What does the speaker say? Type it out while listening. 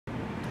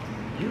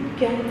You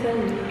can tell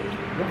me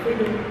what we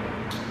do,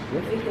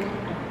 what we do,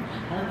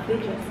 how we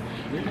just,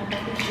 you know what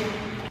we do.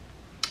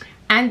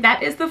 And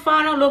that is the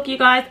final look, you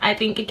guys. I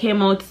think it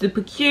came out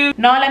super cute.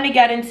 Now let me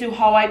get into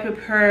how I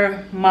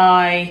prepare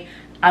my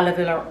aloe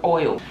vera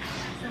oil.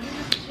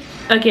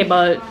 Okay,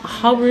 but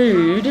how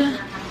rude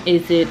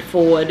is it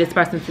for this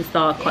person to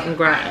start cutting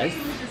grass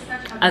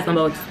as I'm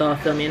about to start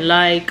filming?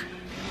 Like,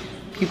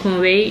 you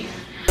can wait.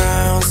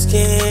 Brown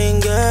skin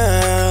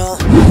girl,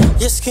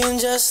 your skin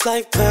just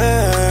like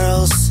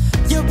pearls.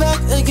 You're back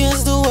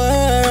against the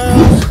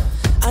world.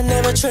 I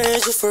never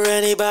trade you for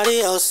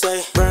anybody else.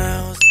 Say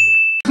brown.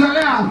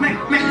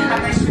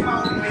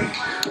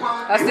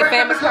 That's the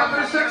famous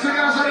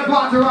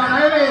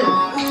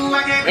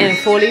in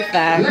full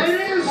effect.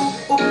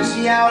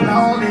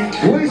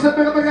 We said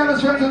we're gonna get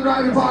us friends and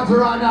driving party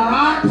right now,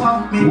 right?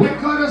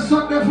 We're gonna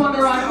suck them from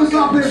the right. What's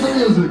up, play some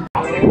music?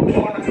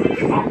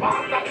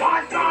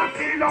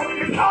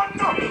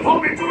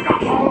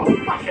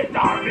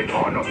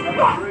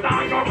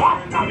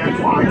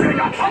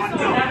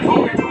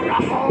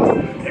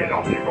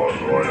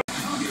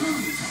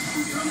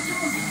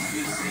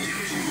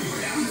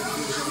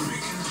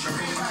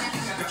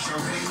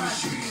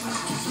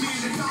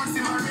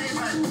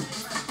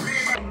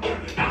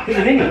 He's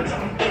in England.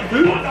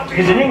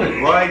 He's in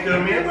England. Right,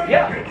 come here?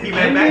 Yeah. He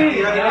went back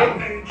the other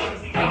day.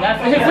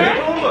 That's his friend.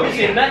 He's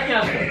in that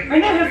Canada. I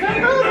know his friend.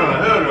 No.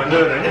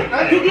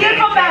 He did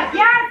come back.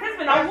 Yes, his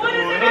friend. I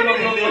wanted to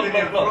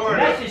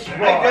Message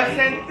Roy. I just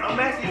sent a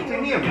message to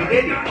him. He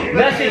did it.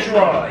 Message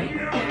Roy.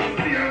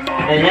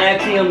 And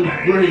ask him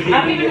where his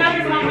diggity is.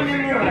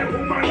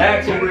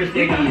 Ask him where his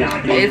diggity is.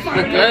 It's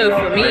the glow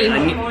for me.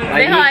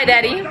 Say hi,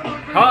 Daddy.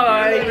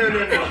 Hi.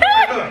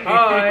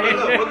 Hi.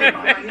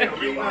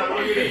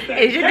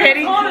 Is your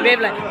daddy?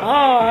 They're like,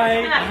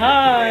 hi,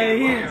 hi.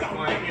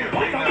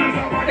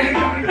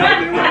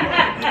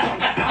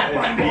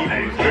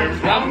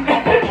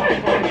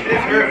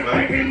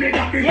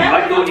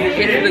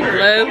 It is the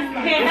glow for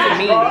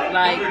me,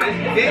 like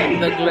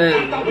the glow.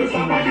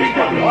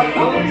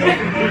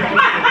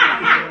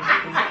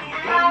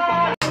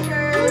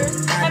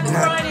 Happy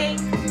Friday.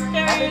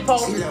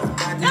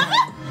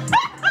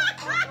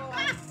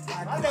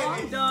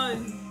 I'm done.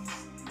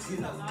 She's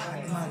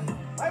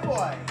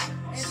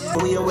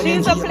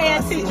a player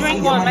to drink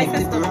one, my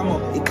sister.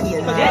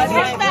 Yes,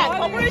 what's that?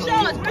 Oh, where's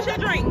yours? Where's your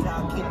drink? Oh,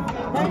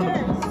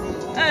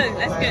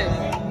 that's good.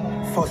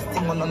 First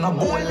thing on a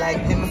bowl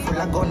like them, full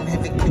of gun,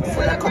 heavy clip,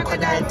 full of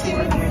crocodile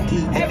tin.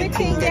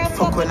 Everything get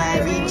fuck when I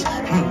reach.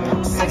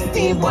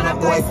 16 born a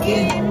boy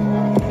skin.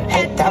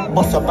 Head tap,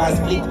 bust up and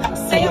split.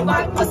 Say your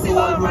back pussy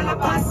all run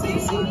up and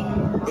sleep.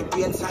 The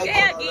brain side,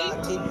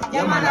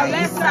 your man on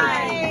left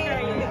side.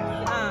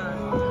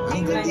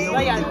 With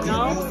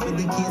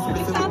the case, with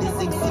the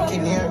 6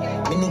 in here.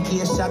 Mini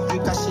case shot,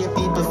 ricochet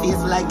people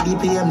face like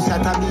BPM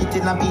shot a beat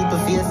in a people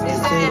face.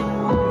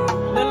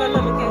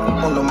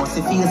 On the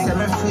musty face,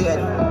 I'm afraid.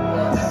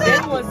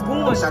 That was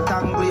good. Shot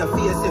angry your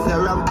face if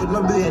you're ramp with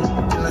my brain.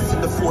 Then I see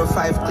the 4 or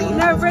 5 clean.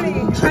 No, really.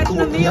 Try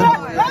to me.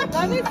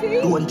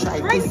 Don't try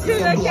Bring this 2, if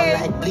you don't okay.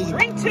 like bleed.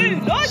 Bring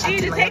 2. Lord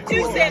Jesus, take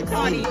 2 steps,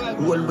 honey.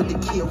 Roll with the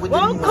key with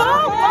Well, the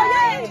come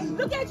on.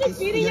 Look at your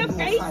feet in your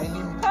face.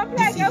 Come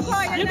back, your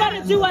car. You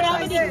gotta do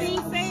whatever the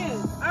king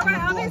says. All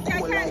right, obviously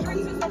I can't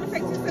drink 2, so I'm gonna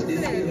take 2 steps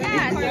today.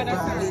 Yeah,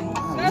 that's fine.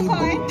 Go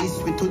for it. This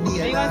with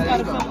today. You guys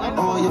gotta come.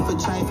 Oh, you for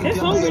trying to It's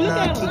get hungry, your look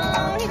at him.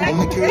 I'm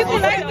a curious. People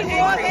like the boy.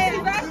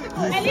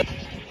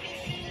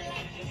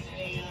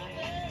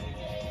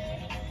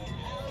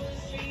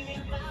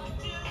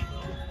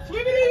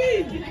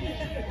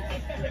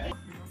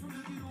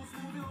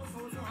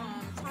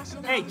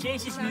 Hey,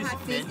 change this music,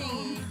 man.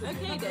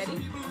 Okay, Daddy.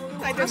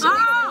 Like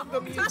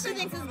Tasha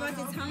thinks it's going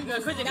to tongue.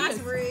 That's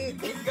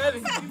rude.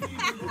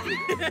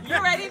 You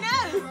already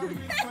know.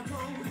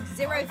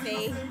 0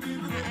 fee.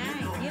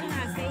 You don't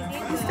have to say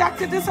it. Stuck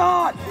to this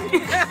heart. There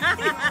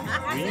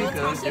you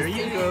go, there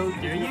you go,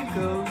 there you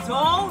go.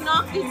 Don't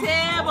knock the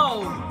table.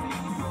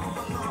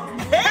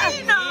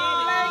 Hey, no.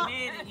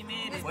 You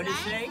made it. What did it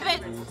say?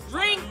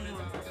 Drink.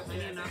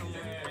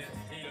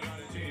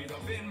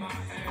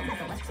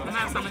 I'm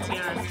have some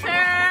cheers.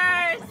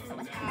 Cheers.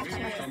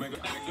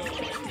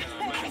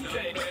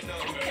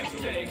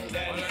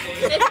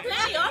 There's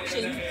plenty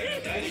options.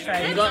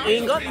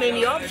 Ain't got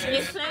many options.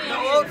 There's plenty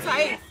all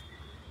tight.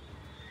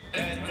 I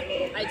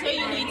tell you,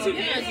 you need 2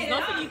 hands. There's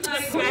nothing you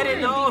can do. I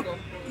didn't know.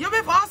 You're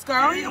with Oscar,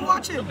 I ain't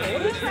watching.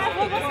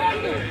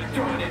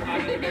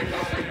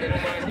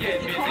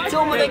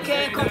 Tell me they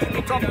can't come from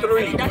the top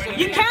 3.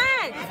 You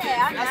can!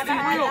 Yeah, I've never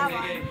heard that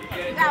one.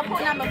 You gotta pull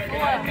number 4.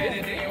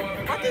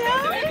 What the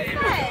hell?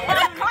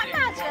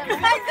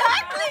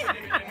 Exactly.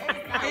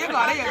 There you go,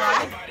 there you go.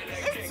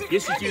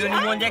 This is the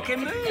only one that can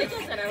move. They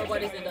just said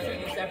everybody's in the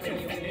separate.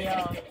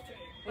 Yeah.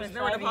 What's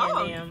never the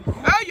problem?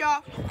 Hey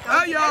y'all.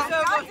 Hey y'all.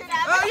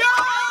 Hey y'all.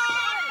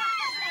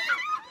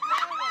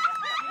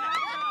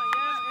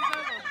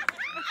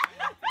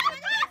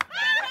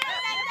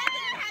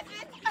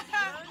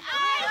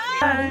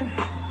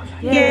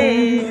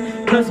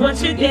 Yeah, Cause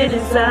once you get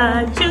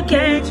inside, you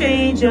can't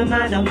change your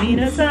mind. Don't need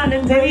a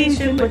silent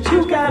patient, but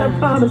you gotta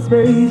promise,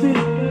 baby.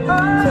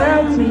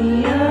 Tell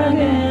me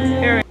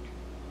again.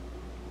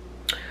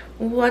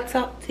 What's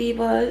up,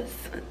 divas?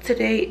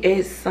 Today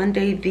is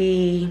Sunday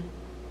the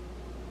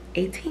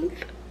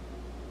 18th.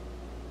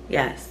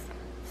 Yes,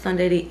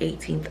 Sunday the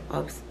 18th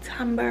of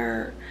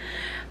September.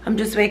 I'm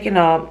just waking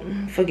up.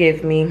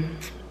 Forgive me.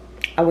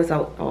 I was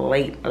out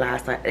late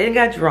last night. I didn't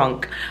get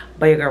drunk,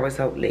 but your girl was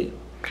out late.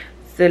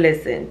 So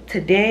listen,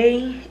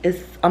 today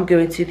I'm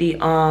going to the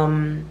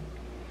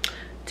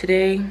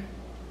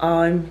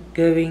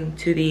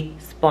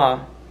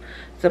spa.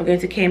 So I'm going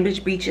to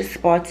Cambridge Beach's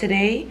spa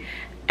today,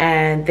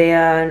 and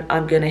then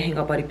I'm gonna hang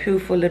out by the pool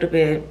for a little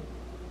bit.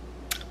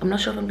 I'm not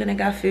sure if I'm gonna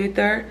get food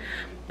there,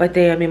 but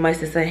then me and my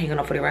sister hanging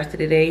out for the rest of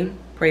the day.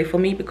 Pray for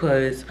me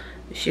because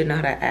she know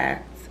how to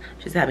act.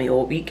 She's had me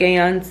all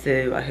weekend,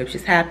 so I hope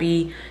she's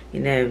happy.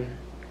 You know,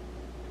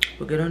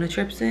 we'll get on the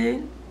trip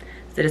soon.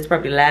 So this is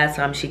probably the last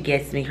time she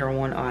gets me her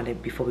one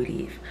olive before we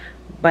leave.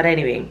 But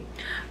anyway,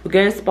 we're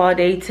going to spa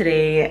day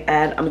today,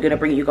 and I'm gonna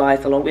bring you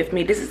guys along with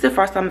me. This is the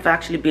first time I've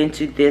actually been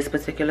to this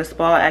particular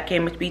spa at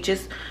Cambridge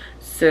Beaches.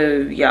 So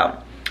yeah,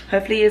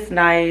 hopefully it's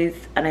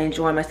nice and I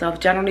enjoy myself.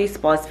 Generally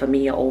spas for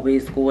me are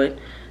always good.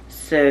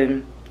 So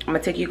I'm gonna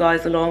take you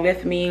guys along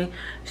with me,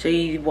 show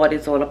you what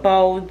it's all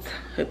about.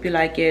 Hope you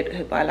like it,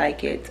 hope I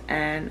like it,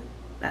 and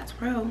let's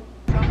roll.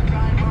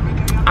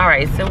 All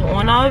right, so we're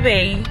on our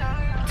way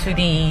to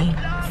the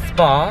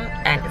spa,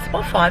 and it's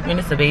about 5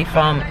 minutes away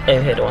from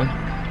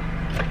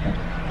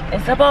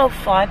it's about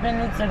 5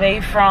 minutes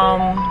away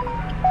from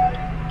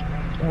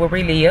where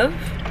we live.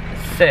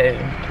 So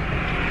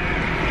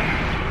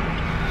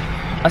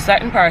a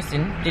certain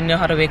person didn't know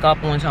how to wake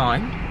up on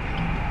time,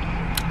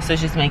 so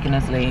she's making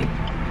us late.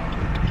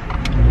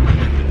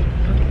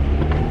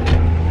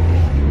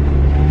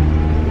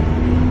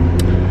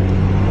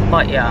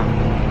 But yeah,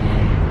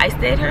 I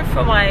stayed here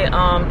for my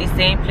the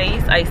same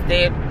place I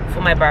stayed for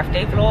my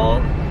birthday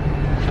vlog,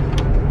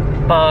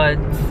 but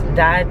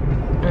that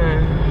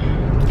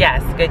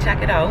yes, go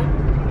check it out,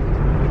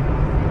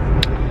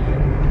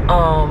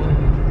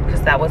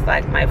 because that was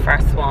like my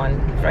first one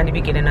from the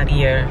beginning of the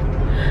year.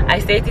 I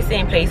stayed at the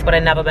same place, but I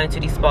never went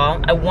to the spa.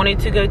 I wanted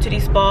to go to the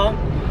spa,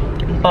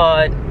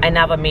 but I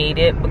never made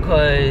it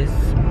because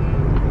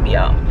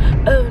yeah,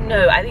 oh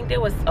no, I think they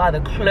was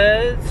either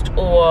closed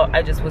or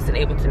I just wasn't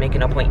able to make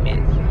an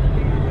appointment.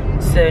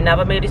 So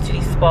never made it to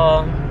the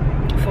spa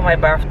for my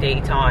birthday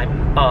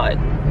time, but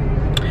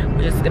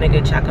we're just gonna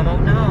go check them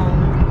out now.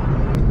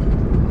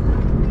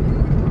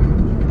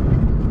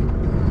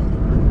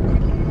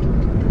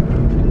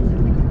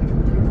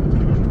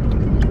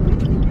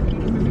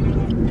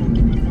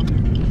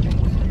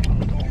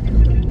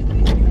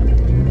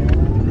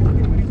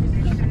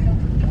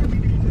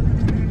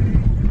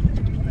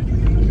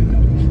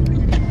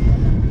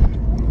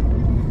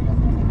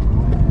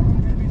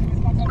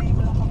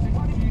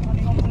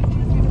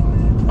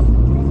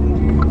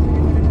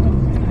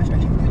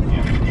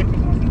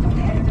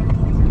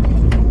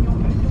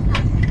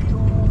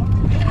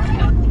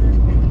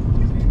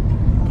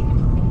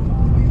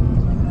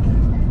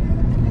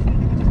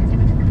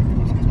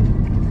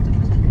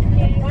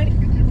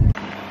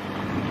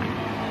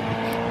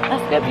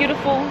 They're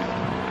beautiful.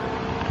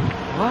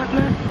 What,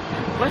 man?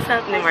 What's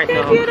happening right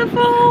now?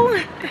 Beautiful.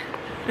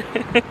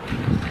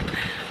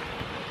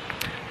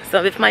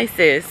 So with my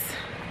sis,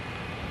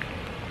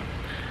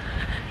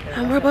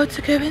 and we're about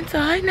to go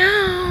inside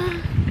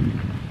now.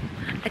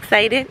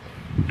 Excited?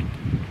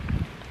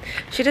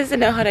 She doesn't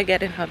know how to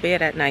get in her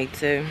bed at night,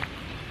 so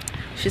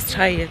she's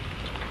tired.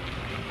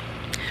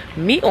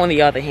 Me, on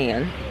the other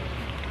hand,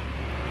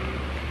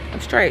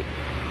 I'm straight.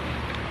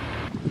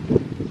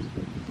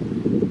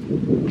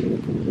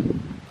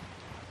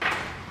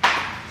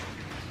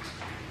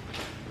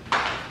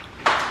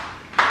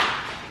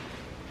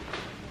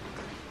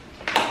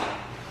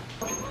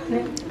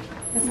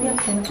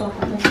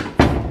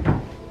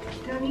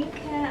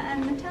 Donika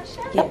and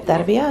Natasha? Yep,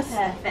 that'll be us.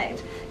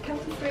 Perfect. Come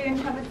through and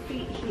have a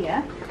seat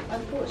here.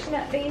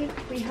 Unfortunately,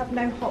 we have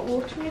no hot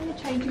water in the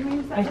changing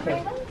rooms at the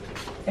moment.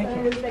 So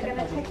they're going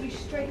to take you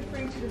straight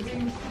through to the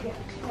rooms to get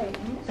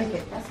changed.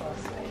 Okay, that's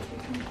awesome. So if you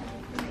can come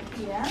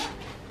through here.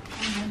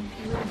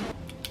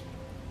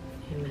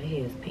 And my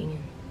hair is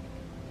pinging.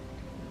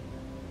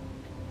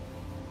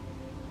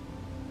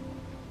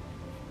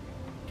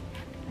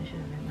 I should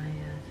have let my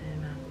hair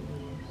turn out the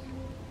waves.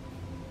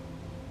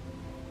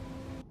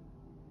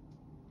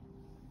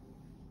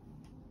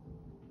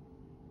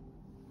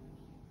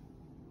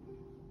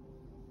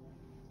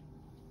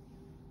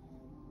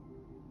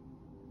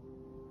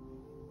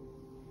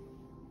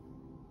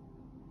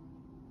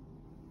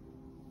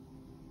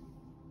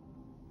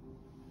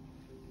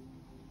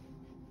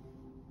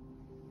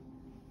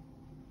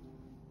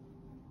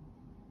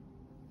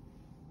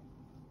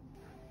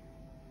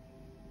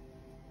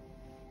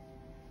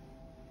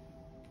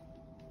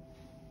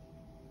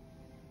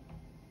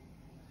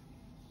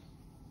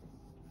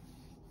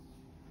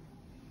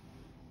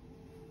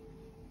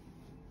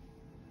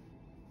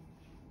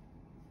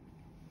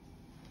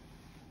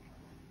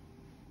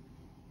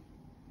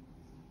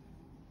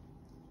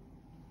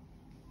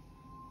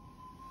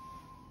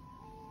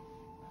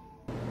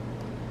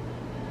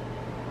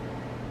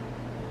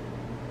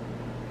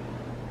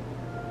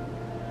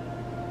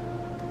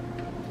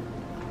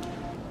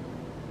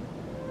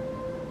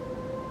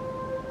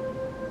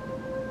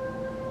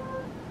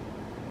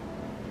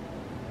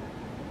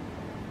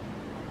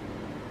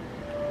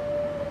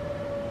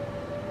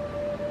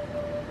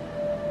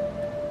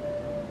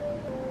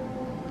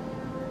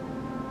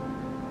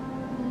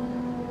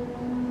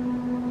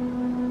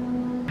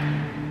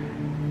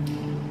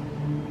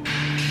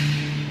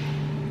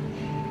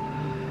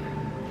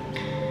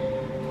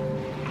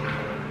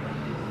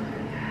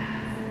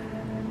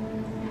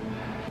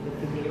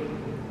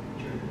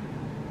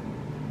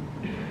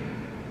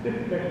 Stay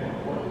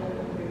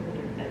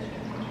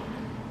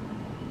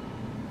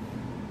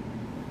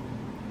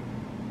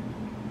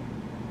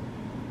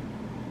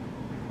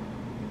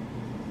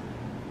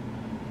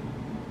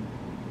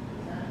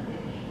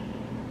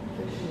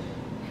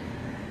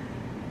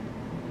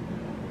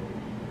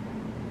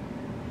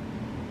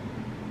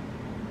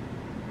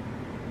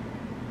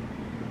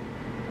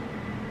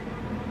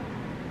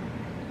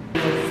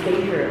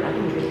here. I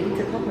don't even need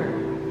to cover.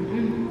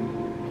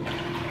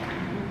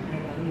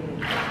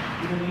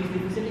 You don't use the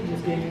facility,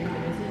 just get here.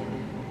 That's it.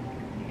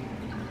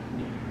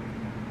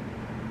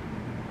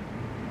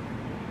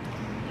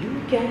 You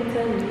can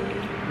tell me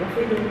what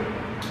we do,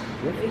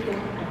 what we do,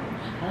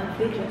 how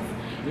we just,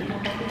 you know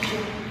what we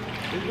should.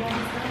 You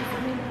understand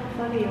something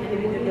funny, and if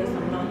you do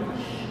some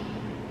lunch.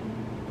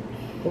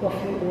 Look a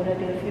few more, I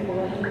get a few more,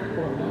 I have a few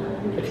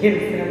more. But you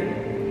understand?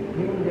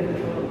 You don't get a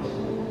choice.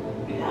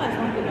 Yeah, it's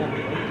not good enough.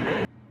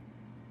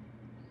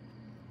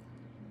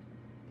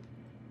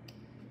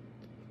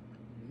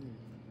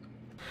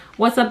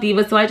 What's up,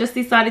 diva? So I just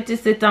decided to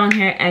sit down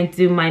here and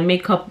do my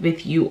makeup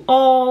with you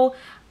all.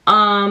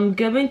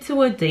 Going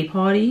to a day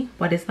party,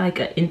 but it's like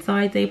an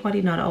inside day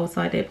party, not an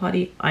outside day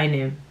party. I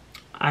know,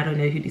 I don't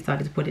know who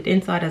decided to put it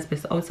inside as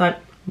opposed to outside,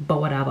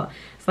 but whatever.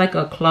 It's like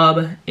a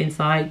club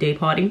inside day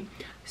party.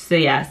 So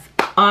yes,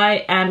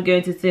 I am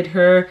going to sit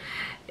here.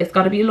 It's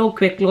got to be a little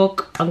quick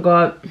look. I've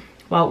got,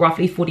 well,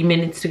 roughly 40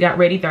 minutes to get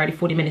ready,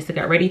 30-40 minutes to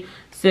get ready.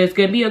 So it's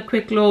gonna be a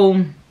quick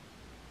little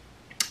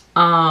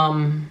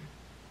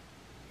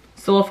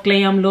soft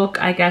glam look,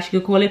 I guess you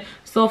could call it.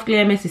 Soft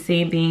glam is the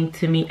same thing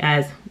to me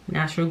as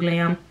natural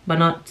glam, but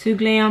not too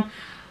glam.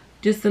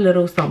 Just a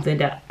little something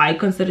that I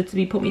consider to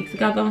be put me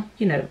together,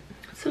 you know,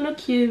 to look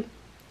cute.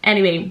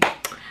 Anyway,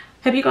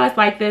 hope you guys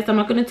like this. I'm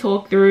not going to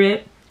talk through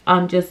it.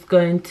 I'm just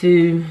going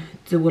to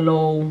do a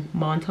little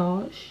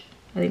montage.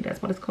 I think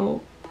that's what it's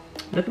called.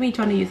 Look at me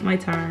trying to use my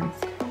terms.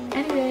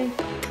 Anyway,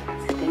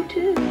 stay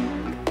tuned.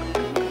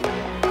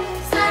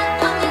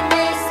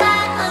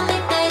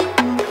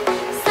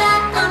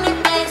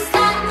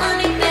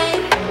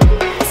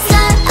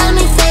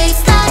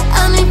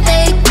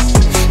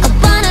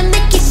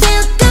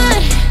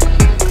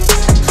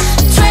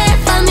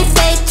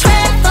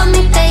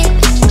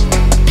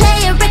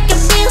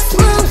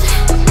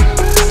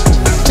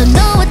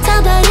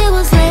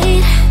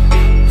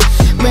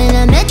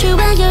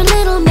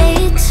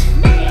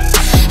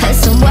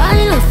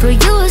 For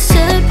you a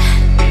sip,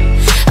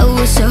 I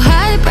was so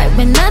high, but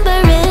remember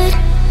it.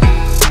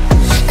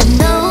 I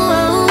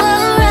know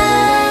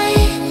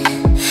right,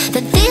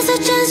 that these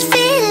are just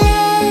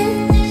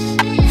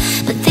feelings,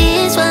 but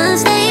these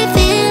ones they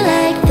feel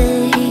like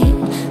they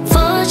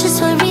for just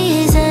one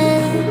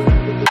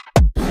reason.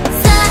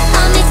 Slide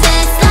on me,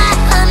 babe, slide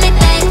on me,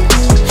 babe.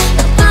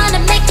 I wanna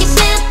make you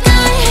feel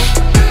good.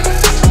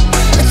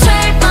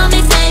 Twerk on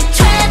me, babe,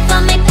 twerk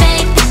on me,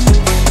 babe.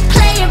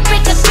 Play a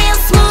record real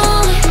smooth.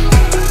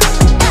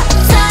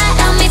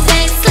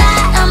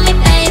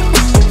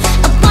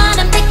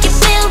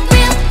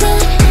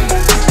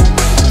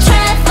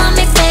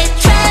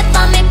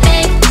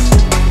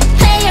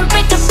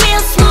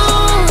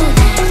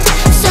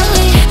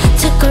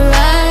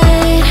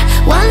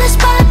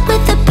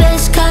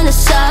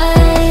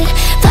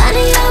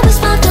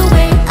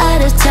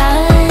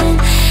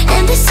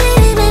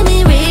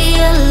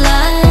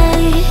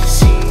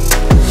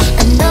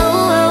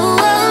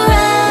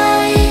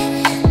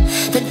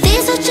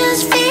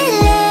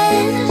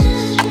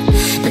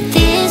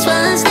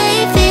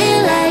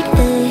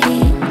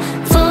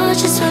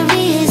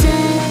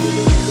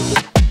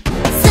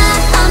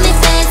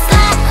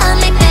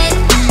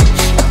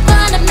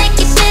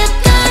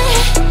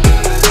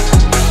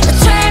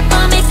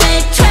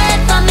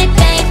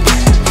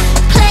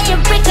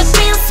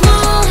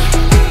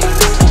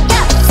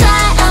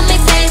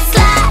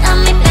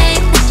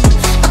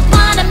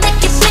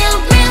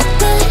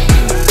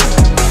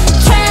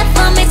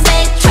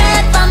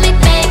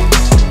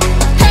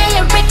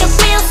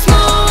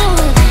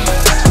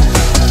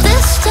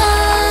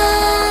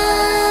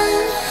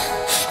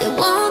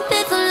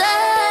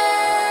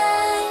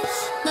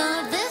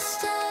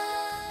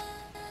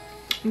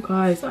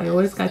 Guys, I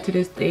always got to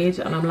this stage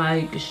and I'm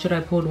like, should I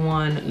put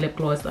one lip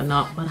gloss or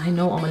not? But I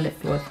know I'm a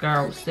lip gloss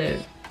girl, so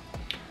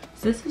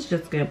sis is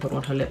just gonna put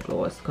on her lip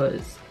gloss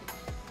because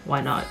why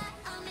not?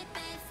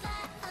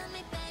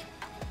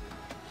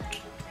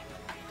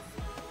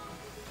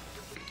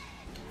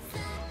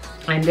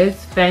 And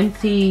this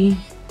Fenty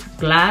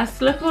glass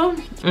slipper,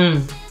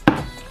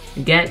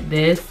 get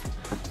this,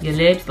 your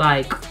lips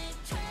like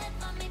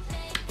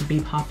be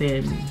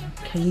popping.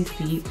 Can you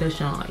see the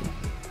shine?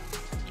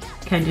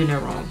 Can't do no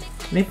wrong.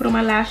 Let me put on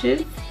my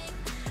lashes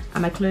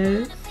and my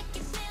clothes.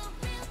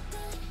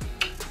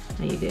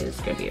 And you guys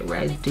gonna be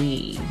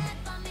ready.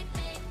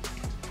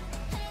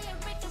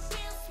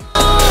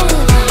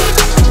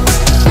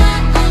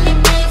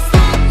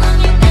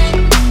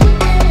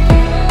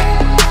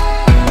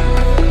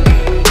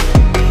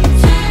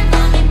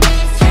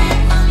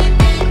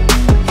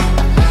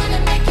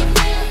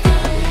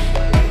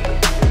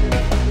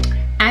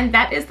 And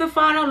that is the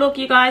final look, look,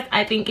 you guys.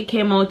 I think it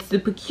came out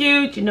super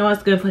cute. You know, I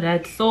was going for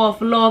that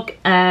soft look,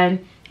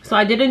 and so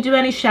I didn't do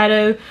any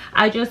shadow.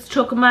 I just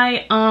took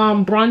my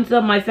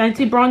bronzer, my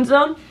Fenty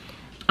bronzer,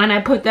 and I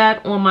put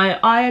that on my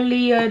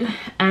eyelid,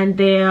 and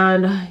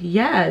then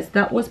yes,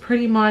 that was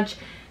pretty much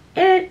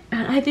it.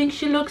 And I think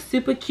she looks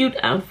super cute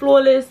and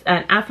flawless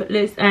and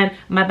effortless, and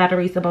my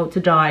battery's about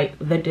to die,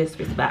 the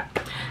disrespect.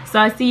 So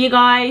I see you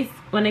guys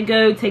when I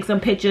go take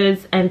some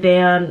pictures, and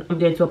then I'm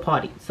going to a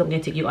party, so I'm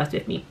gonna take you guys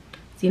with me.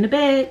 See you in a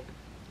bit.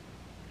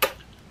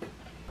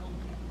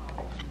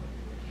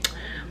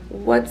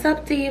 What's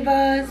up,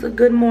 divas?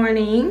 Good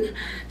morning.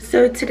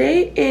 So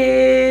today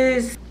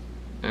is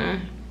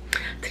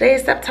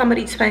September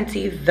the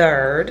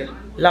 23rd.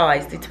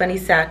 Lies, the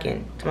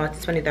 22nd. Tomorrow's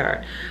the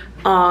 23rd.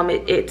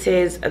 It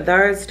is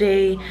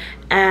Thursday,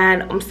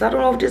 and I'm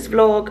starting off this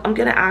vlog. I'm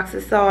gonna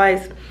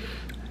exercise.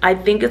 I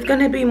think it's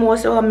gonna be more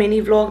so a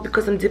mini vlog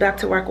because I'm due back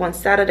to work on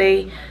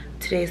Saturday.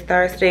 Today is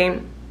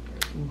Thursday,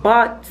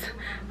 but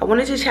I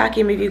wanted to check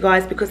in with you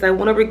guys because I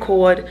want to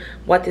record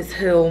what this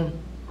whole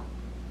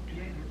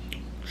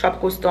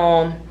tropical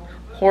storm,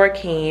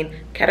 hurricane,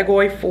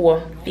 category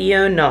 4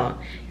 Fiona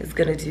is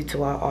gonna do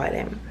to our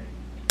island.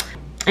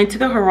 Into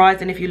the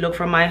horizon, if you look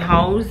from my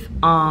house,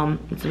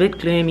 it's a bit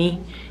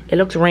gloomy. It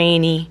looks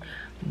rainy,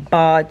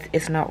 but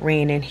it's not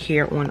raining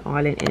here on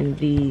island in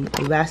the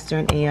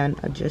western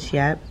end just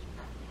yet.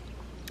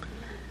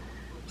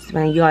 So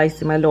when you guys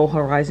see my little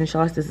horizon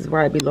shots, this is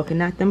where I'll be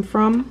looking at them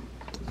from.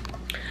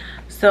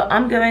 So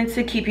I'm going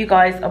to keep you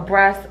guys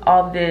abreast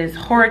of this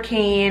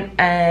hurricane,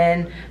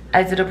 and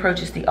as it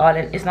approaches the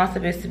island, it's not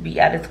supposed to be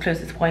at its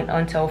closest point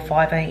until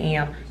 5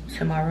 a.m.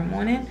 tomorrow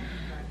morning.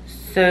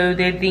 So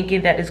they're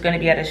thinking that it's going to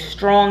be at its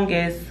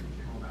strongest.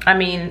 I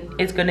mean,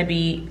 it's going to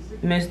be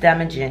most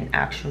damaging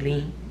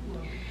actually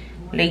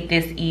late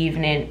this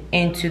evening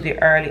into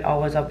the early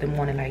hours of the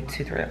morning, like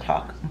 2-3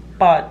 o'clock.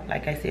 But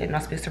like I said,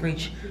 not supposed to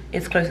reach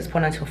its closest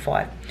point until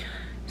 5.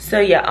 So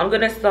yeah, I'm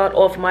gonna start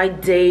off my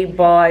day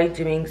by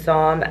doing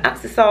some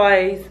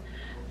exercise,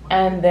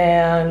 and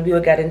then we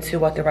will get into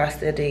what the rest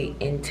of the day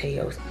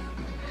entails.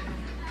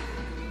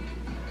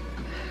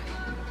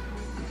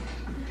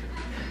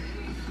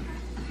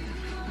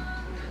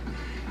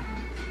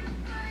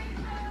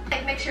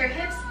 Make sure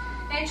hips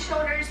and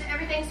shoulders,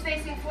 everything's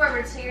facing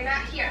forward so you're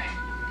not here.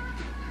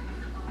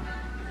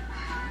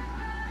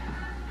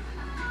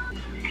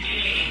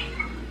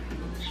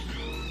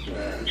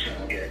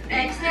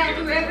 Exhale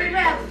through every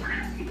breath.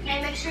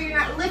 And make sure you're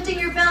not lifting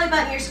your belly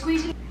button, you're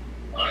squeezing.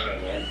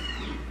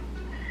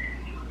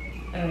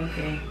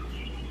 Okay.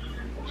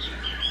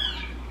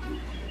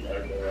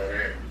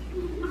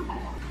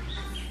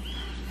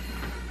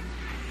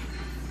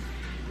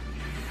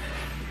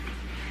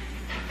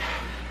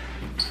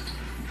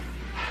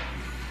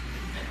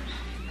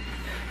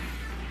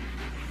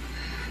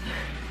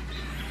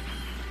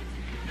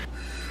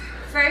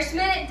 First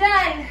minute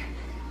done.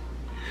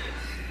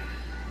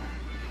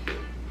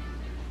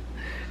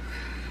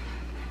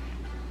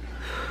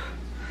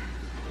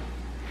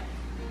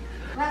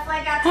 Left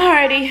leg out.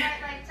 Alrighty.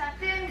 Right leg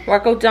tucked in.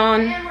 Workout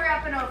done. And we're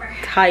up and over.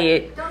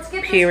 Tired. Don't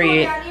skip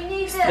Period. this one down. You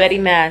need this. Sweaty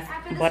mess.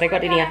 After But I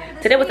got it in.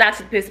 workout, Today was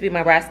actually supposed to be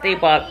my rest day,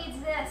 but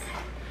needs this.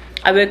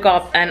 I woke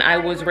up and I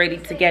was ready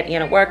to get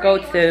in a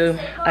workout, so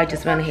I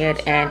just went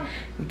ahead and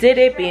did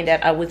it, being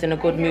that I was in a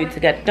good mood to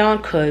get it done,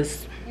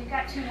 because You've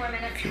got 2 more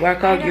minutes. if you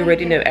work out, you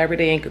already know every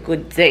day ain't a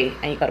good day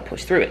and you gotta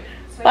push through it.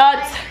 So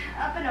But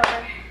up and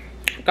over.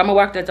 got my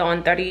work that's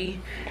on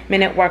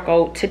 30-minute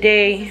workout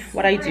today.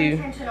 What I do,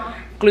 Intentional.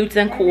 glutes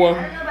and core,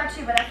 I don't know about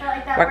you, but I feel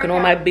like that working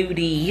on my workout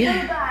booty.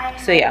 flew by.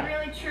 So yeah, I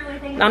really, truly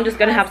think I'm just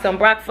gonna have some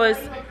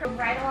breakfast.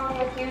 right along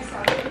with you, so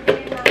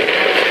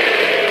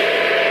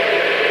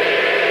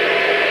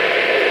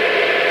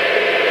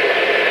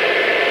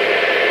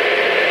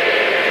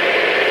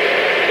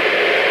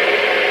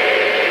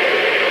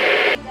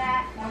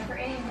that, or for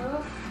any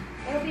move,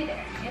 it'll be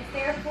there. It's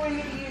there for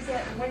you to use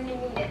it when you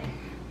need it.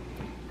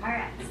 All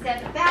right,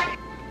 step it back.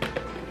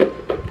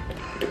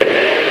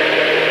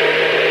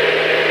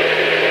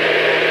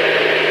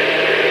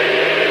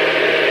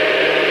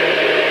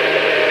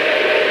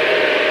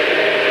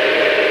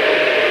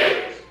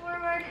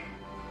 Forward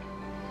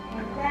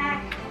and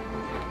back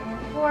and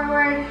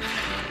forward.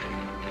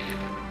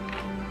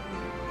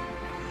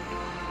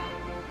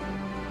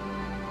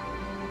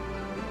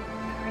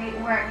 Great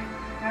work.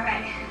 All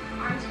right,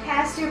 arms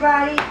past your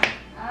body,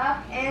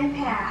 up and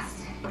past.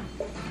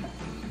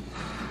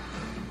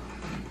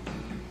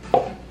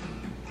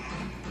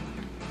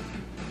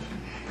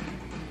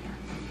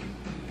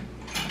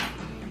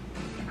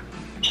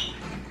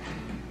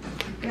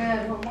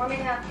 Good, we're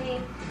warming up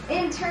the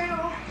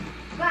internal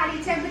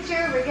body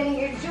temperature. We're getting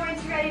your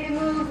joints ready to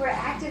move. We're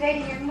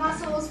activating your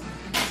muscles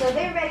so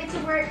they're ready to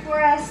work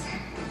for us.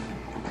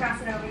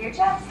 Cross it over your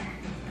chest.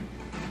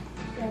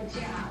 Good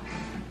job.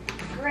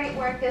 Great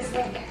work this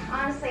week.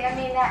 Honestly, I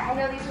mean that. I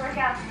know these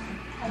workouts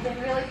have been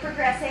really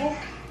progressing.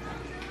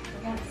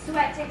 We're going to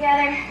sweat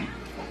together,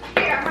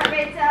 get our heart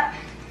rates up,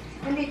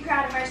 and be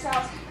proud of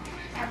ourselves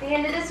at the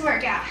end of this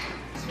workout.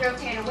 Just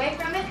rotate away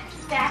from it.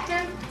 stack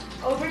them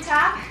over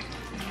top,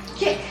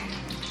 kick.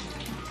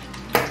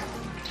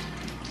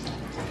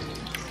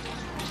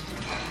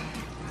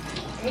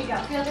 There you go,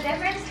 feel the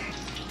difference?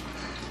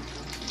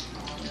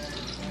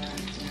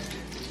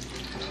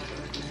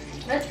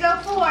 Let's go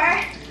 4,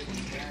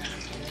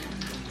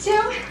 2,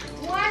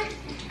 1,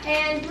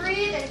 and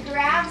breathe and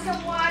grab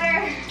some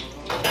water.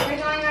 We're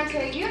going on to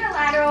a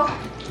unilateral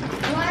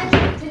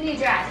lunge to knee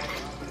drive.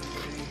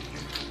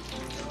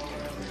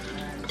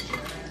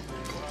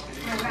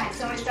 All right,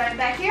 so we're starting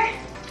back here.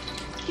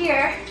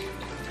 Here,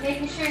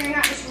 making sure you're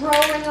not just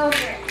rolling over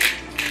it.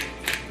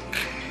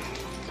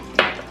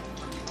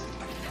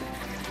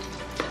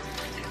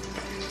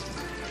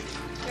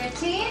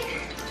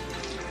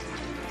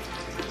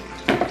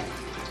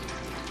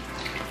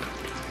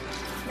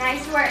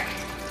 Nice work.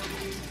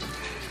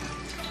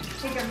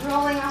 Think of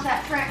rolling off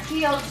that front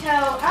heel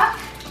toe up.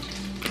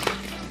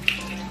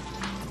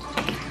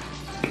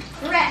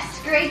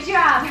 Rest, great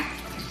job.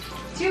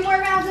 2 more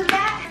rounds of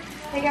that.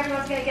 I think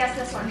everyone's gonna guess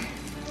this one.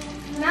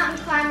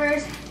 Mountain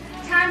climbers,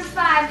 times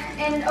 5,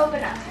 and an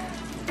open up.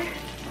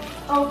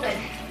 Open.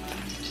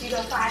 You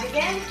go 5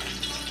 again,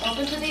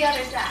 open to the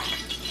other side.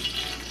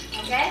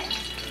 Okay?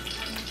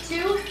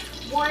 2,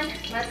 1,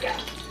 let's go.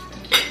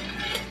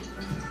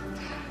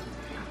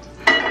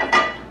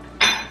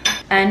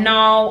 And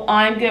now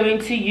I'm going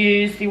to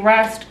use the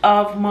rest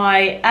of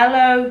my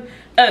aloe.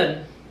 Oh,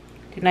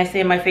 didn't I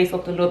say my face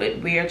looked a little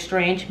bit weird,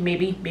 strange?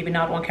 Maybe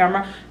not on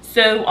camera.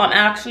 So I'm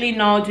actually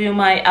now doing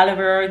my aloe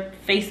vera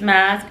face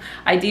mask.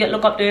 I did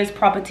look up those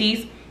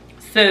properties.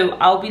 So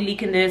I'll be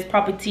leaking those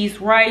properties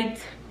right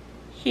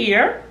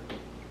here.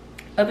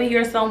 Over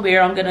here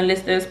somewhere, I'm gonna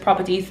list those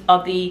properties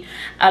of the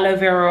aloe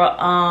vera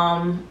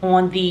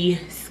on the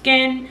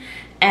skin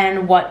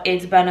and what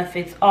its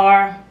benefits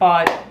are,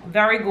 but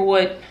very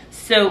good.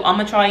 So I'm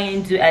gonna try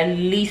and do at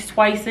least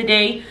twice a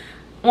day.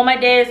 On my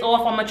days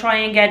off, I'm gonna try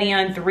and get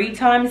in 3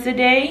 times a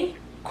day,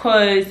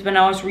 because when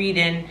I was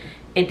reading,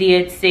 it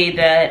did say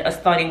that a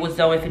study was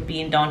done with it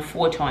being done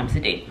 4 times a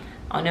day.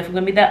 I don't know if it's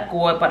gonna be that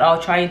good, but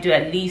I'll try and do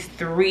at least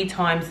 3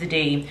 times a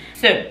day.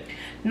 So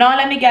now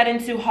let me get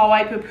into how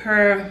I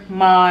prepare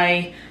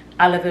my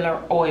aloe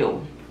vera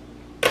oil.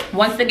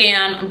 Once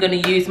again, I'm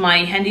gonna use my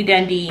handy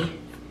dandy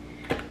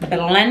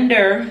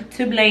blender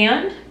to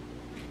blend.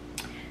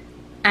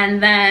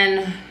 And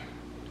then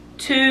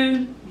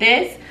to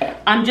this,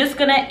 I'm just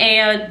gonna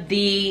add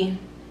the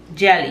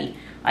jelly.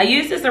 I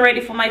used this already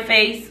for my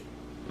face.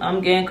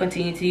 I'm gonna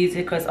continue to use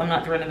it because I'm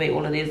not throwing away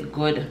all of this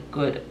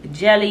good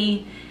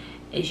jelly.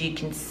 As you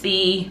can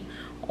see,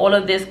 all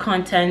of this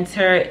content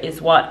here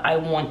is what I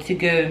want to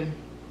go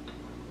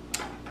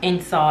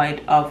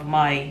inside of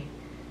my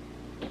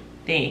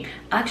thing.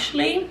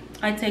 Actually,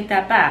 I take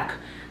that back.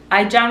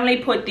 I generally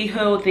put the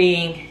whole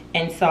thing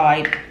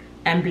inside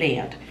and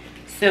blend.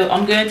 So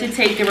I'm going to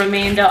take the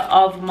remainder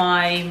of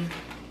my,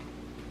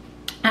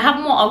 I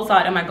have more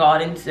outside in my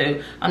garden, so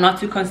I'm not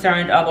too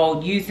concerned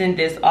about using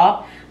this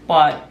up,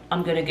 but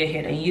I'm gonna go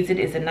ahead and use it.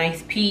 It's a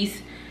nice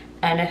piece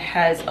and it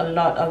has a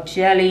lot of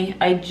jelly.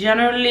 I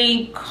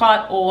generally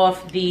cut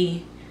off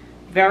the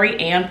very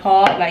end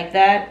part like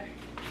that,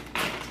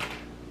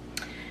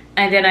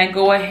 and then I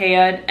go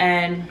ahead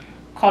and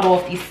cut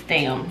off these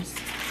stems.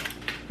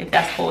 If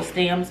that's called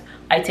stems,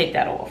 I take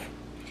that off.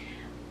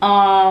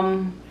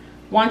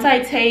 Once I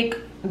take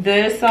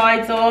the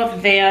sides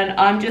off, then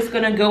I'm just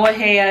gonna go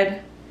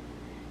ahead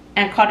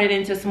and cut it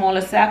into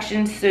smaller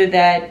sections so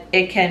that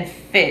it can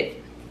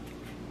fit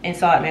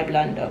inside my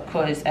blender,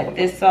 because at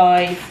this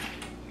size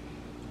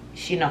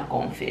she not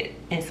gonna fit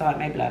inside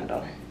my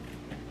blender.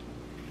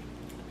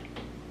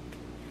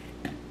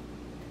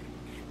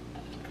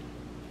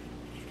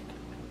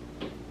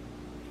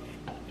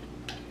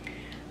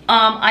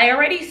 I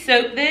already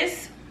soaked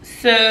this,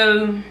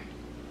 so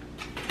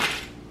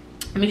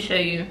let me show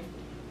you.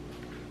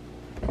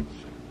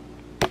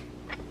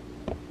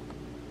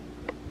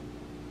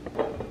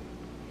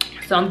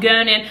 So I'm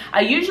going in,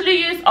 I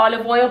usually use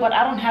olive oil, but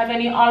I don't have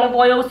any olive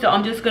oil, so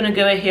I'm just gonna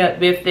go ahead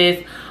with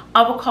this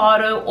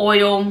avocado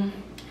oil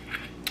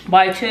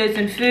by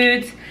Chosen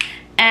Foods.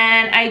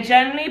 And I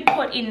generally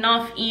put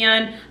enough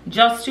in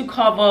just to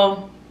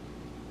cover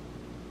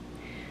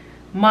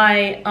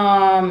my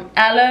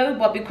aloe,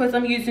 but because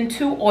I'm using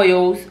 2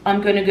 oils,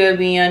 I'm gonna go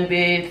in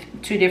with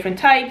 2 different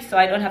types so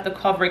I don't have to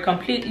cover it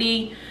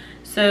completely.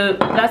 So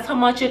that's how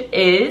much it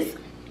is.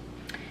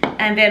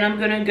 And then I'm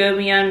gonna go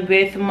in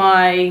with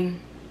my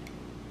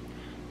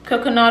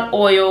coconut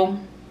oil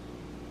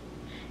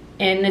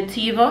in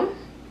Nativa.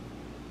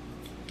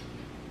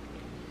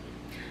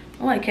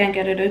 Oh, I can't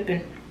get it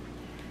open.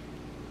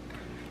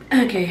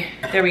 Okay,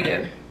 there we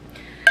go.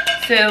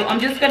 So I'm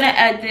just gonna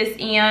add this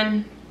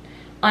in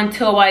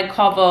until I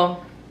cover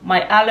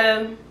my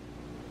aloe.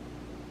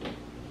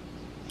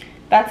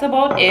 That's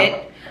about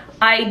it.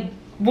 I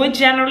would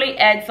generally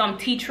add some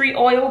tea tree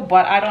oil,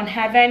 but I don't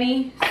have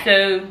any,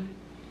 so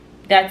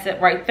that's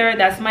it right there.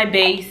 That's my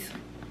base.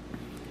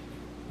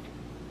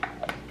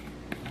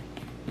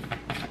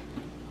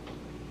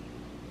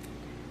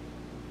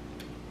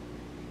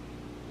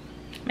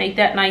 Make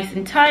that nice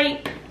and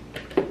tight.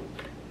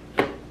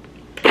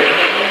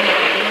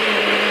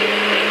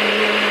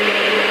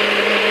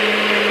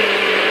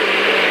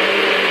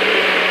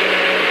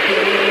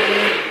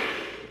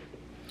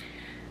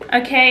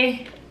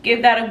 Okay,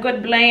 give that a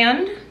good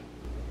blend.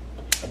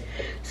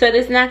 So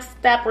this next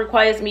step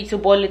requires me to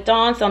boil it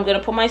down, so I'm gonna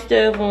put my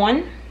stove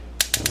on.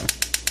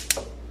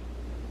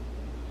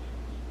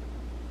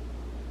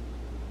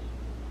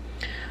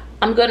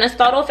 I'm gonna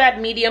start off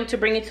at medium to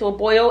bring it to a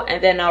boil,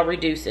 and then I'll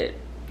reduce it.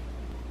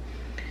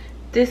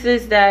 This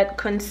is that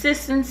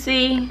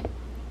consistency,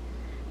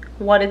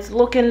 what it's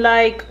looking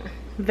like,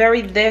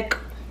 very thick.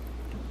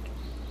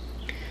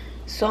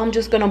 So I'm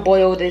just gonna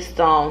boil this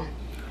down.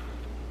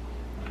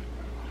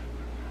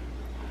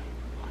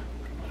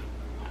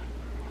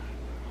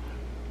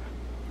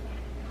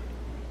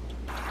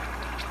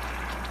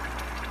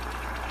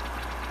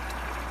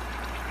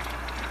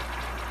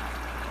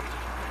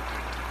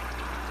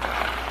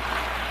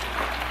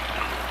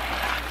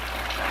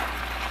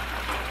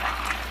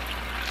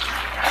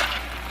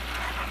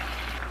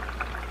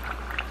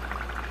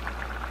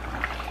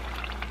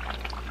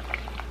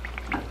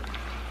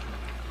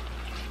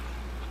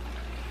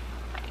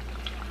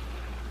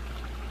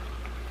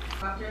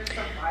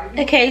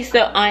 Okay,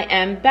 so I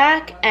am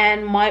back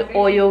and my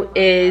oil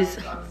is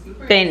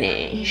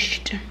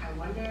finished.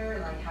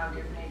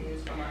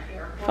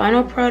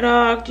 Final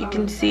product, you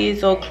can see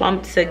it's all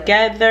clumped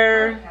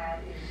together,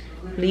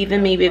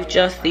 leaving me with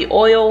just the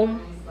oil.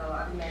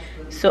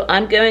 So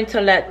I'm going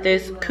to let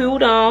this cool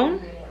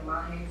down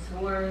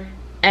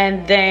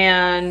and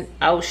then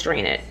I'll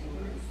strain it.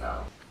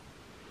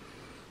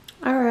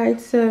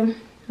 Alright, so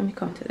let me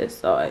come to this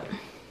side.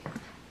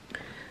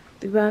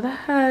 The weather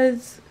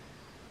has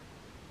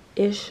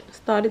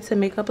started to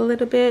make up a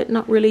little bit,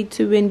 not really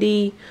too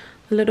windy,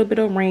 a little bit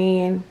of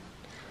rain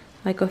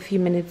like a few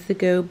minutes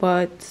ago,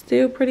 but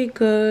still pretty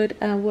good.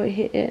 And we'll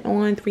hit it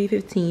on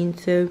 3:15,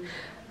 so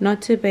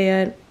not too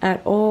bad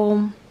at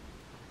all.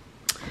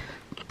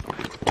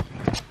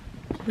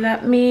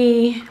 Let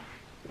me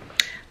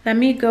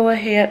go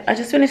ahead. I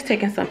just finished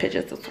taking some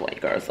pictures this way,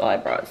 girls. So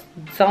eyebrows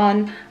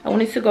done. I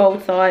wanted to go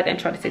outside and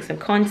try to take some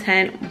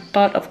content,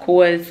 but of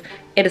course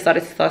it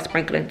decided to start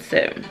sprinkling,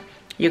 so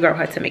your girl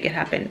had to make it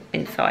happen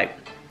inside.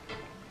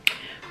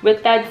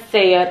 With that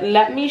said,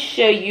 let me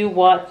show you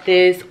what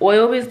this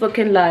oil is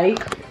looking like.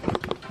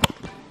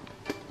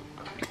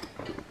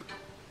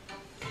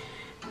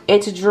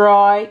 It's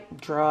dry.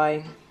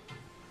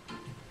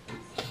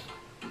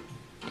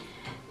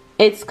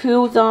 It's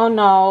cooled down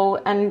now,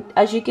 and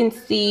as you can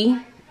see,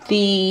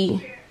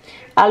 the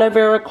aloe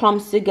vera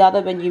clumps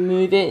together when you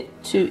move it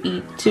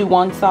to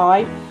one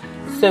side.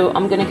 So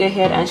I'm gonna go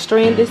ahead and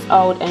strain this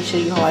out and show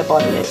you how I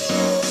bottle it.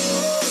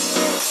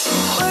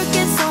 Work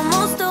is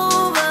almost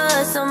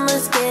over,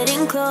 summer's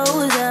getting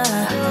closer.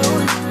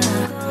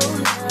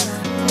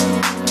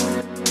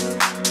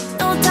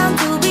 No time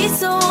to be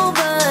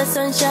sober,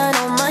 sunshine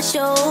on my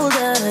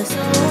shoulders.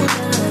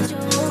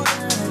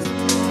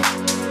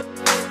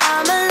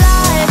 I'm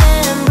alive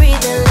and I'm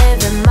breathing,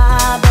 living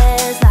my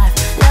best life.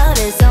 Love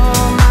is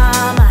on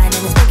my mind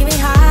and it's making me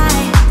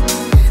high.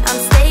 I'm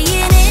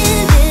staying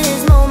in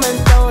this moment,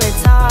 though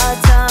it's hard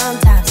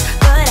sometimes,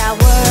 but I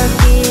work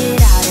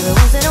it out every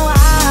once in a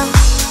while.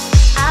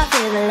 I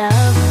feel the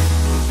love,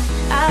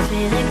 I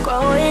feel it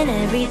growing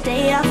every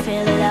day. I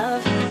feel the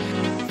love,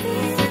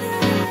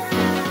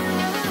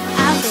 I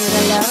feel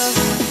the love.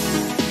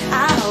 I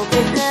hope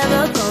it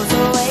never goes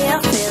away. I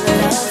feel the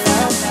love,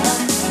 love,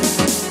 love.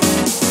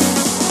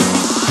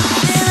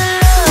 Feel the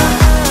love,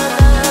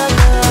 love,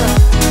 love.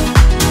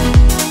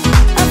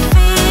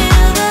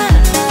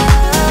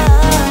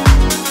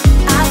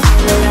 I feel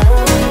the love. I feel the love.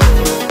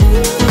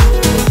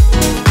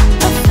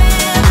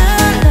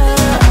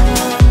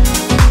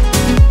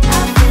 I feel the love. I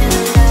feel the love. I feel the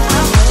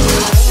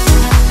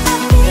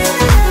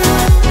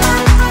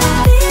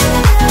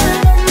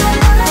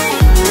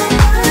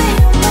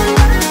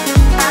love. I feel the love.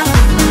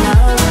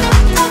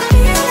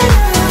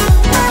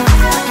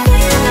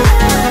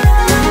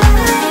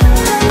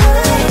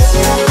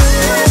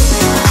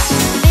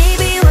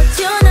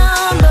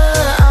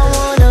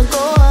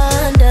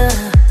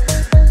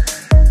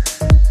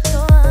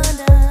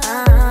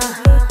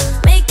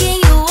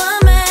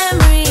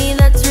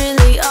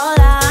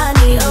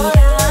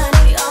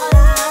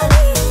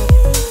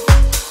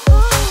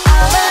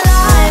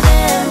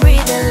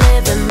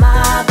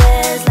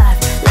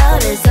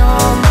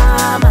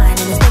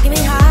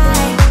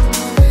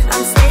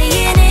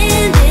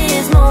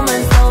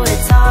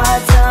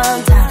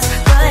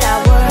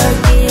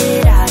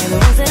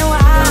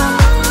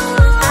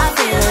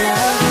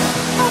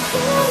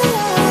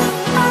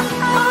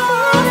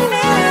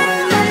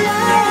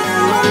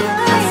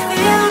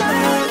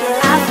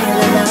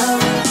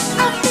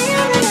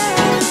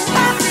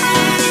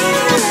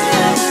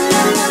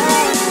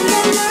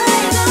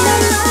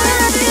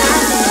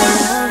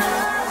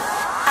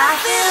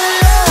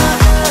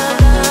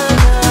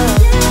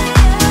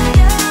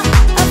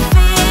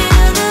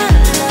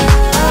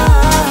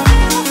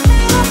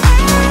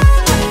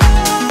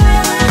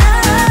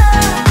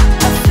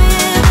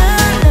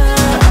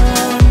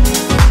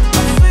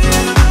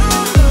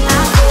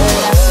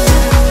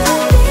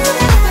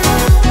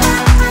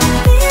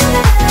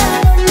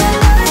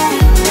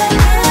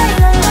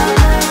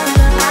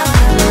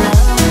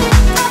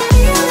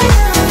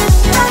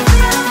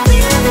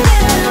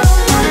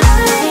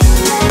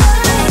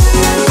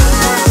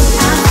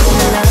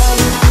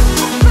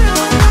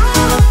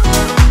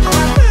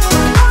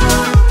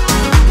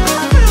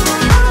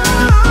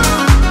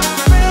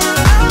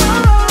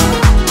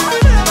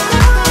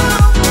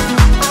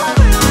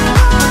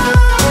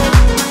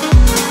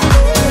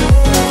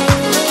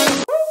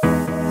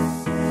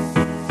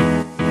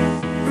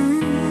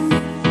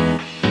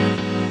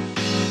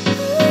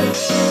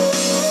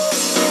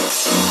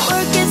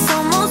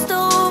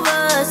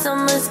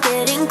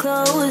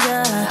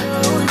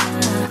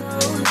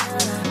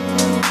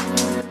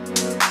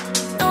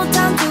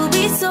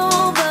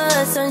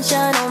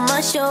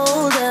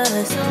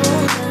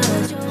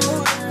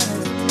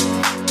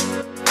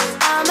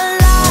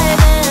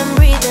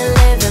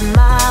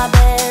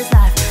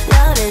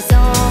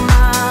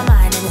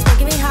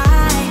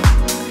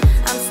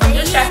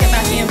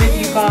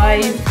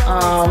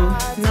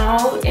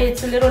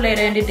 it's a little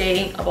later in the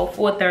day, about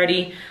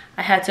 4:30.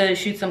 I had to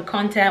shoot some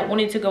content,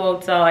 wanted to go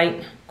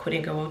outside,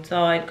 couldn't go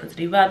outside because of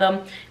the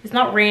weather. It's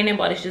not raining,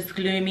 but it's just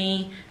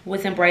gloomy. It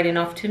wasn't bright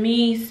enough to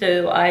me,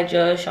 so I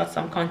just shot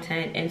some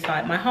content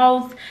inside my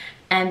house.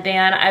 And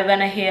then I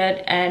went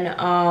ahead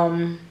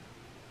and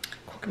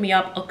cooked me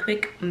up a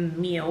quick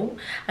meal.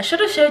 I should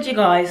have showed you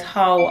guys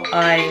how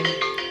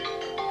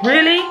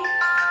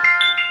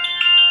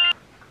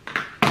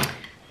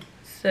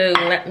so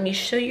let me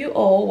show you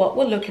all what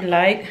we're looking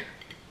like.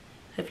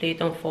 Hopefully it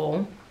don't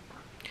fall.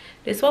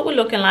 This is what we're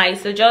looking like.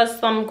 So just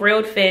some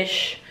grilled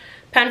fish,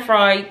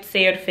 pan-fried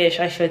seared fish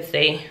I should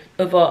say,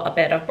 over a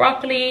bed of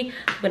broccoli.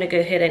 I'm gonna go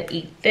ahead and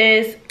eat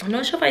this. I'm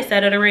not sure if I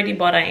said it already,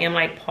 but I am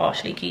like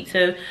partially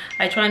keto.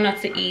 I try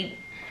not to eat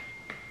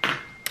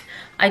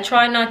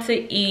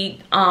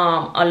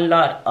a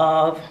lot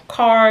of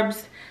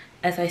carbs.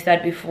 As I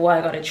said before,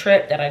 I got a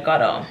trip that I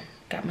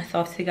got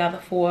myself together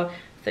for.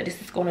 So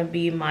this is gonna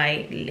be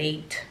my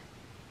late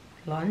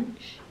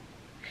lunch.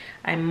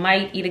 I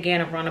might eat again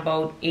around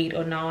about 8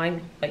 or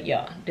 9, but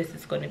yeah, this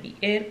is gonna be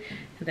it,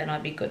 and then I'll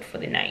be good for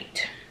the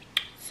night.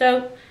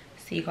 So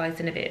see you guys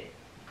in a bit.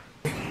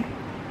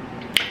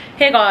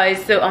 Hey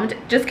guys, so I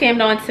just came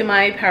down to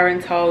my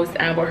parents' house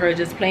and we're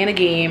just playing a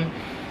game.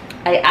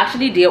 I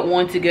actually did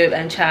want to go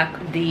and check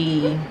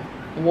the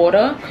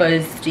water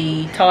because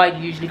the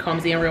tide usually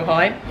comes in real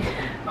high,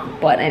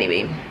 but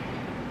anyway,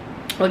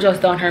 we're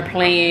just down here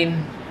playing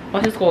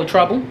what's this called,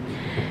 Trouble.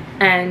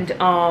 And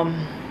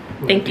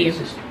thank you.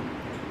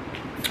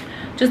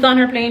 Just down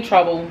here playing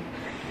Trouble.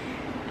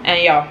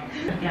 And yeah,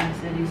 I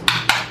said these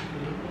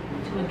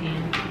two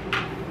again.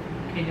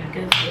 Okay,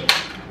 good.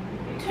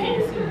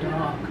 It's so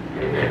dark.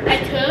 I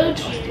told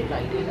you.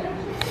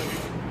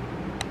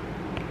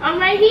 I'm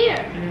right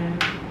here.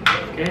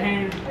 Go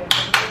ahead.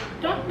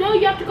 No,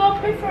 you have to go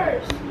up here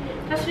first.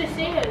 That's what it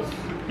says.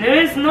 No,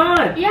 it's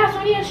not. Yeah, it's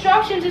on the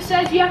instructions. It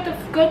says you have to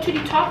go to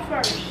the top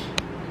first.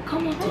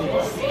 Come on,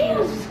 It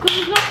says, because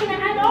it's not going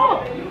to add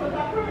up.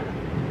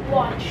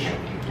 Watch.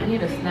 I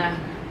need a snack.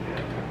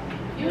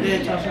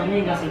 Good, Josh, I'm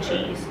gonna get some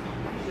cheese.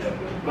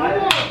 What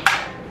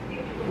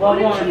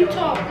What one? You one?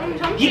 talk.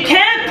 You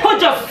can't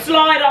put your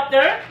slide up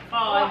there.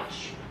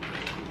 Watch.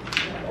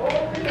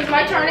 It's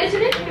my turn,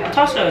 isn't it?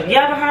 Tasha, you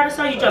ever heard of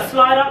so you just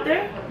slide up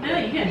there? No,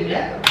 you can't do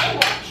that.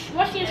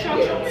 Watch the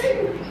instructions.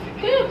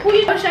 Pull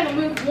you push, I can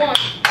move one.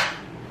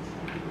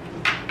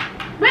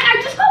 Wait,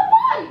 I just got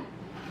one.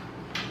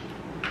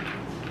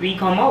 We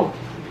come out.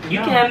 You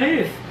can't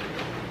move.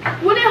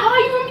 Well, then how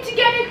you want me to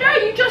get in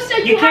there? You just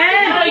said You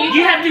can. have to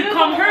You have to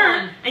come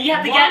here and you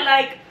have to get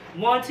like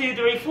 1, 2,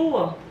 3,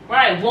 4.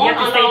 Right, one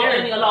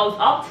only allows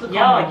up to come.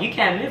 Yeah, you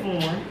can't move on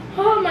one.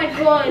 Oh my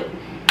god.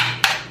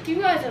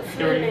 You guys are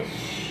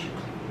foolish.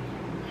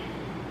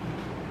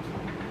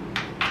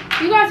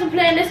 You guys are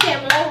playing this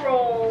game all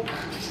wrong.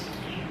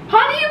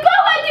 How do you go?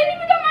 I didn't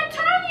even get my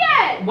turn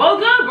yet. Well,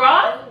 good,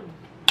 bro.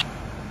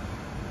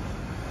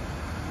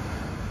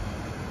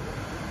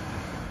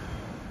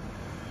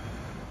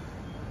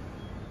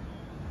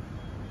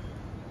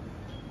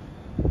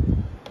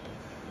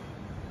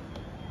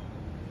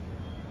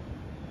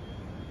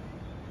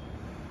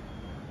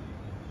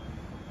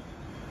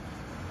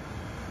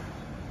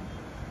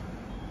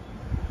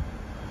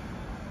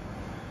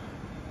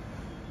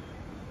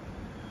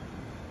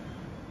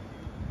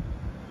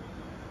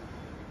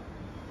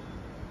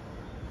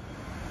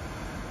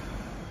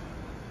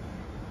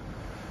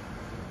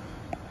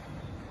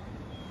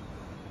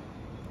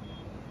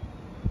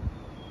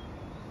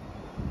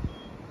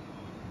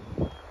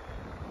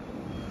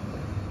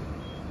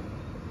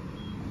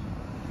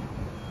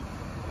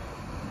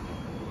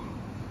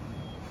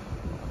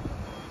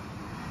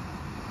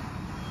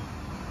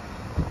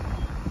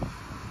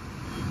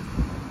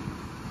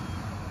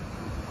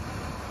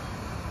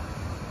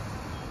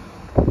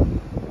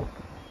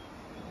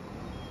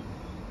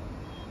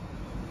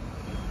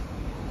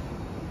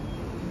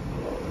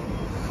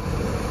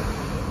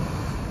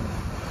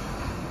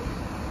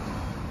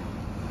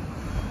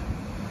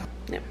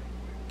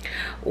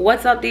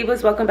 What's up,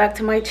 divas? Welcome back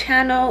to my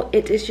channel.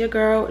 It is your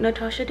girl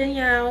Natasha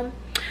Danielle.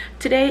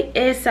 Today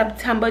is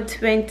September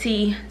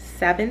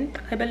 27th,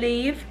 I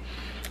believe,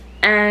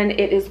 and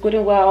it is good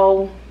and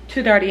well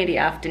 2:30 in the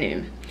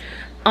afternoon.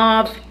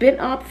 I've been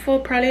up for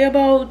probably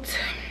about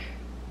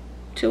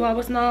 2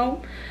 hours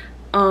now.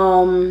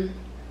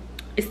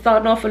 It's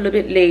starting off a little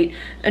bit late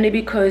only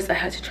because I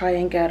had to try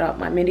and get up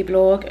my mini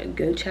blog.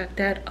 Go check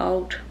that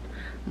out.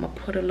 I'm gonna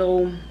put a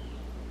little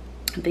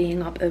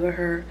thing up over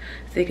her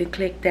so you can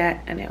click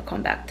that and I'll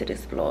come back to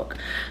this vlog.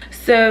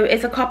 So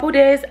it's a couple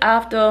days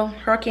after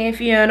Hurricane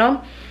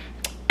Fiona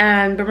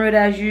and Bermuda,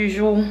 as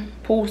usual,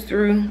 pulls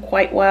through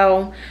quite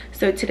well.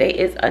 So today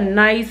is a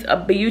nice, a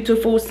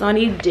beautiful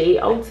sunny day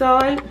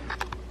outside,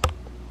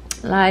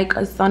 like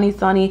a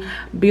sunny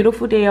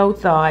beautiful day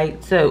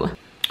outside. So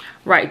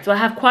right, so I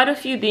have quite a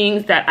few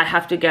things that I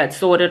have to get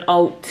sorted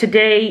out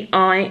today.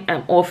 I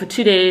am off for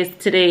 2 days,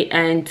 today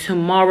and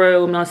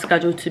tomorrow. I'm not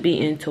scheduled to be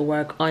into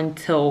work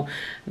until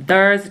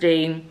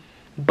Thursday,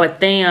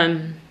 but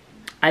then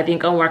I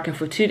think I'm working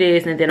for 2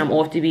 days and then I'm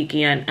off the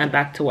weekend and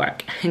back to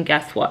work. And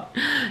guess what?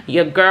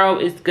 Your girl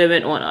is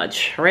going on a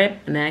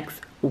trip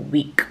next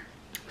week.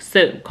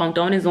 So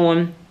countdown is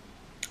on.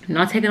 I'm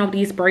not taking off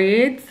these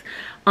braids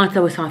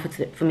until it's time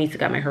for me to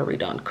get my hair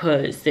redone,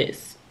 because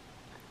this,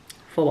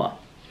 for what?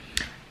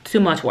 Too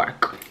much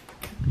work.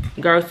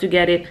 Girls to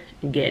get it,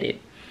 get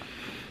it.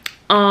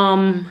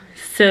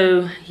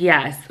 So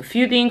yes, a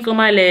few things on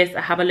my list.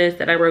 I have a list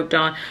that I wrote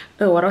down.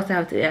 Oh, what else I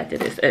have to add to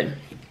this?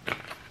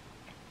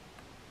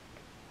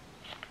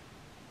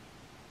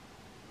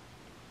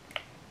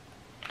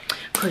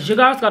 Because you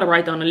guys got to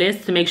write down a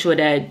list to make sure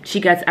that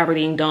she gets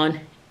everything done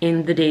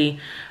in the day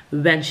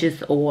when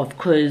she's off.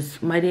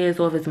 Because my days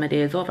off is my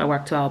days off. I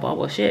work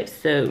 12-hour shifts,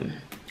 so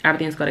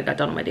everything's got to get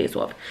done on my days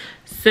off.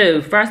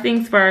 So first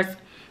things first,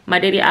 my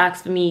daddy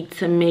asked me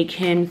to make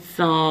him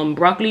some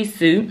broccoli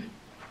soup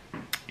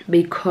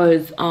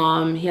because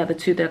he had a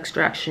tooth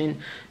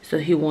extraction, so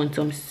he wants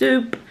some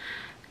soup.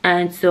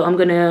 And so I'm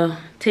gonna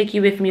take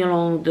you with me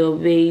along the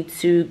way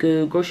to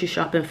go grocery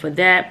shopping for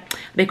that.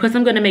 Because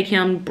I'm gonna make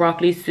him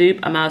broccoli soup,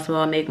 I might as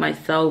well make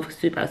myself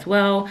soup as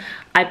well.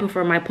 I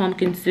prefer my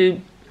pumpkin soup.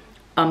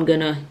 I'm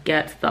gonna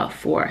get stuff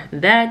for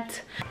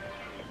that.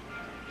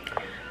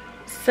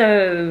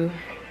 So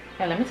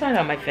yeah, let me turn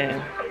on my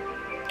phone.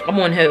 I'm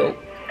on hold.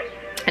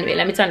 Anyway,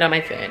 let me turn down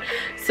my phone.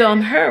 So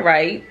I'm here,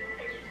 right?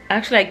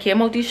 Actually, I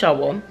came out the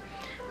shower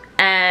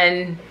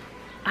and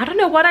I don't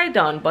know what I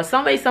done, but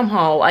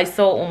somehow I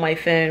saw on my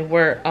phone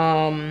where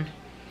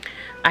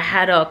I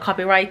had a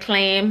copyright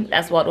claim.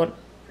 That's what.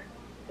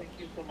 Thank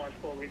you so much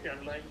for waiting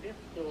online.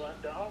 So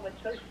the online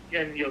check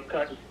and your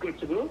card is good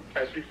to go.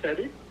 As we said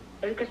it,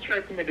 and you can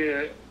try to make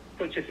the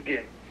purchase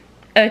again.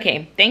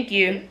 Okay, thank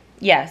you. Okay.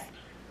 Yes.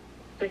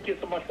 Thank you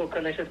so much for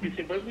connecting with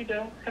your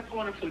bermuda. Have a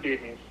wonderful day,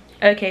 miss.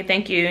 Okay,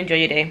 thank you. Enjoy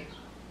your day.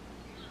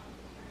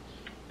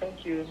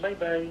 Thank you. Bye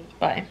bye.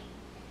 Bye.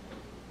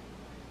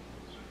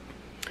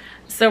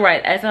 So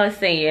right, as I was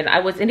saying, I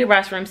was in the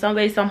restroom.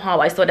 Somehow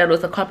I saw that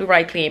was a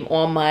copyright claim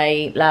on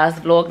my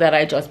last vlog that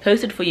I just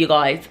posted for you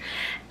guys.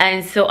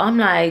 And so I'm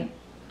like,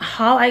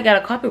 how I got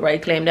a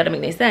copyright claim? That doesn't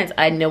make any sense.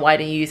 I know I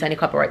didn't use any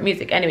copyright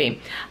music. Anyway,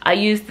 I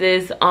used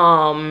this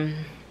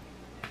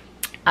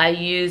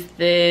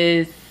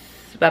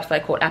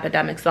website called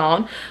Epidemic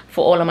Sound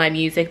for all of my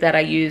music that I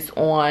use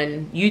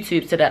on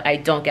YouTube so that I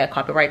don't get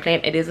copyright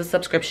claim. It is a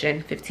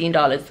subscription,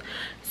 $15.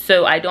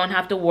 So I don't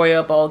have to worry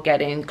about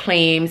getting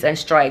claims and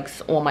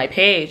strikes on my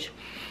page.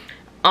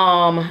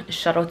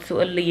 Shout out to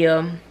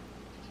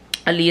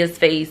Aaliyah's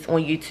Face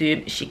on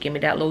YouTube. She gave me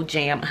that little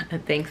jam.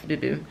 Thanks,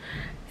 boo-boo.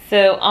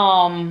 So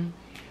I'm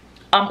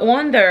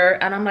on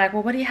there and I'm like,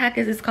 well, what the heck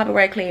is this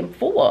copyright claim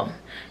for?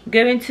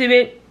 Go into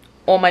it.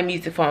 All my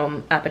music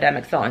from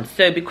Epidemic Sound.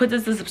 So because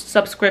it's a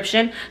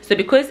subscription,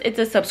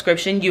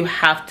 you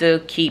have to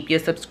keep your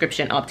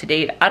subscription up to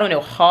date. I don't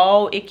know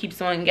how it keeps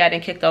on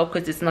getting kicked out,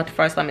 because it's not the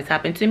first time it's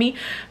happened to me,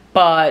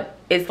 but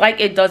it's like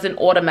it doesn't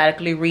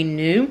automatically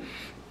renew.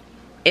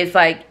 It's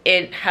like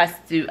it has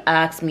to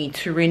ask me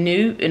to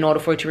renew in order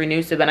for it to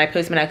renew. So when I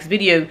post my next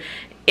video,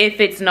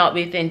 if it's not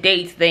within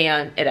dates,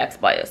 then it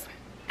expires,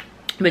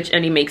 which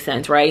only makes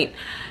sense, right?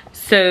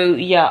 So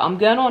yeah, I'm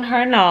going on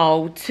her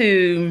now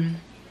to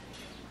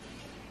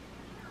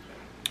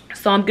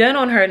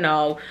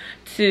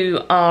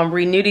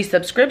renew the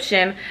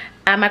subscription,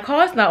 and my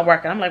card's not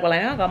working. I'm like, well, I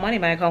don't got money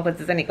in my account because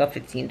it's only got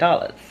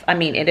 $15. I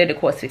mean, it did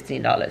cost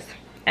 $15.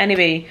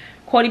 Anyway,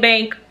 call the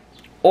bank,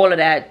 all of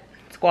that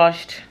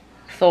squashed,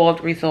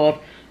 solved, resolved.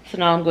 So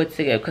now I'm good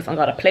to go because I'm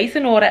gonna place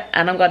an order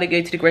and I'm gonna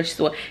go to the grocery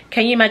store.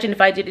 Can you imagine if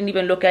I didn't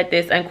even look at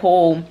this and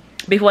call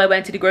before I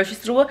went to the grocery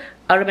store?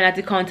 I would have been at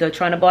the counter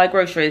trying to buy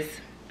groceries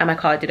and my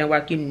card didn't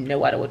work. You know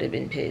what, I would have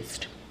been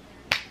pissed.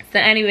 So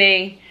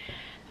anyway,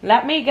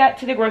 let me get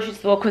to the grocery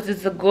store because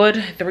it's a good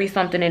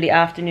 3-something in the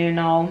afternoon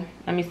now.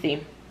 Let me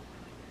see.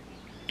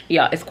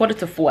 Yeah, it's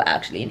 3:45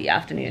 actually in the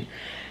afternoon.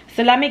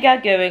 So let me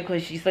get going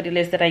because you saw the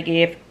list that I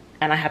gave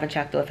and I haven't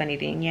checked off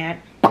anything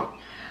yet.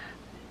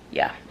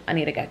 Yeah, I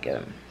need to get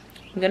going.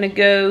 I'm gonna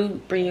go,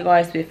 bring you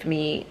guys with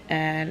me,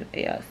 and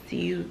yeah, see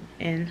you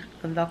in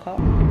the car.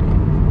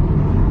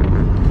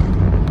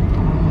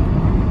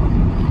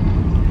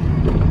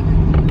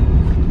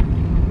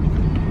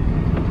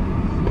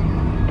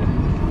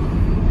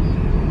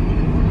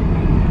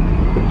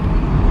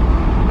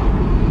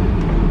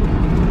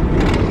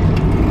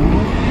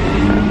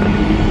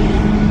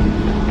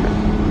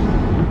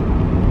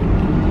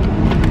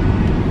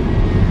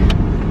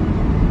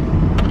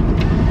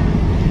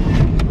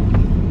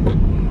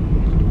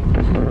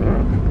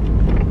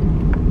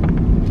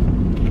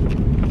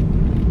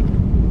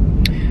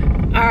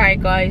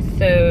 Guys,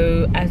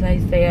 so as I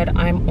said,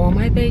 I'm on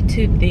my way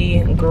to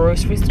the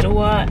grocery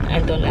store,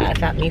 and don't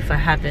laugh at me for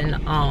having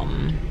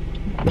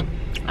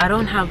I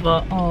don't have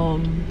a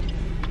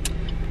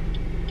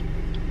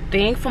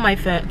thing for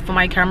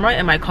my camera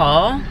in my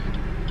car.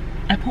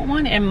 I put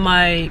one in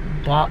my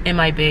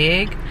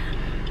bag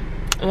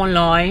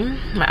online,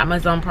 my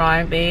Amazon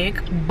Prime bag,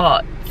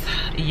 but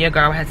your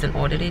girl hasn't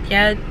ordered it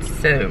yet,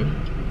 so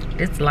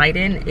this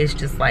lighting is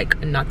just like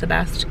not the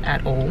best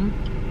at all.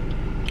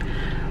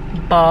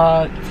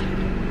 But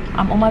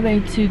I'm on my way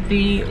to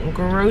the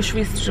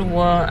grocery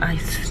store. I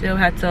still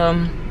had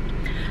to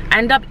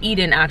end up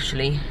eating.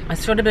 Actually, I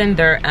should have been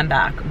there and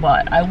back,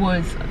 but I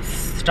was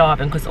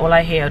starving because all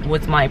I had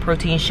was my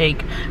protein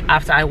shake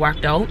after I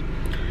worked out.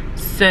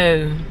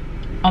 So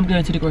I'm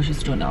going to the grocery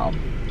store now,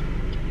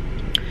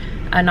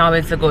 and now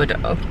it's a good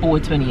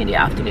 4:20 in the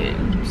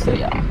afternoon. So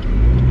yeah,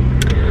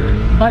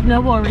 but no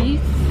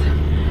worries,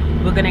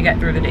 we're gonna get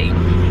through the day.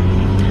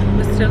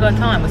 We still got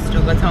time.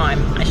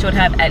 I should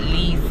have at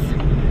least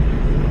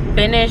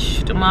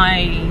finished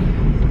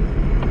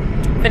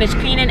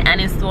cleaning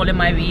and installing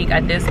my wig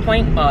at this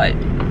point, but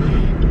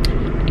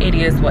it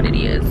is what it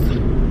is.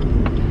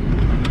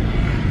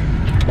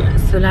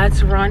 So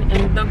let's run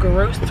in the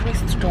grocery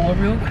store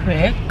real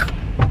quick.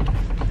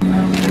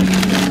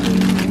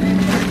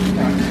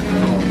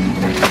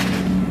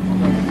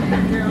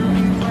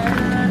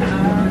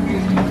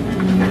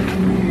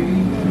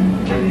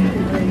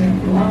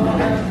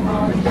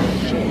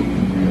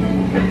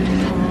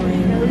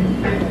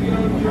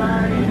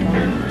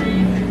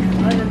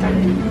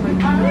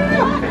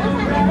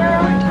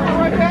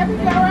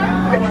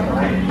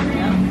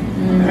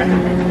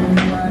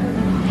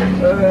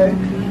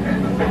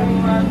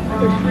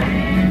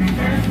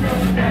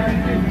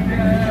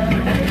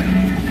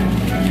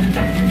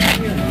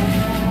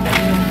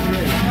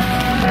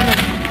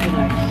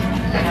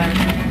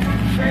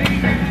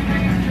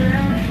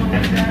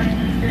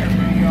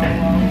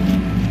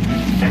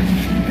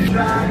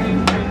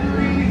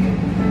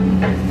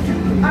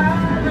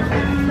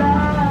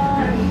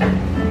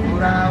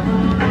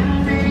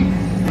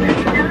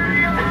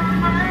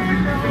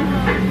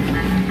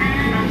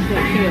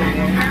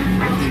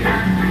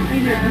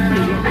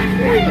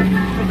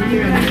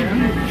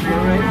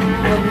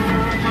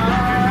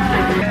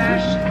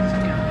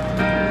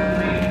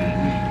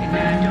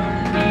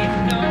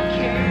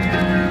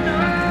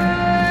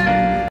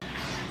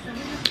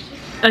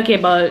 Okay,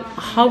 but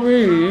how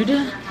rude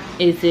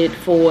is it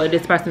for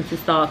this person to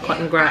start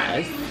cutting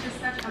grass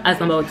as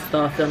I'm about to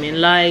start filming?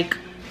 Like,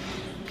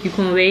 you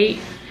can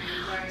wait.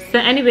 So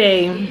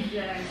anyway,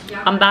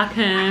 I'm back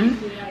home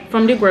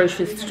from the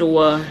grocery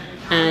store,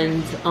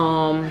 and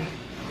I'm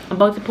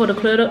about to put a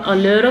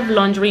load of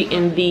laundry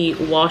in the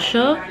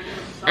washer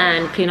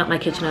and clean up my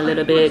kitchen a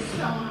little bit.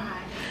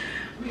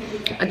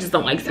 I just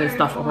don't like seeing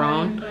stuff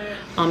around.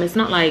 It's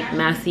not like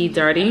messy,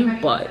 dirty,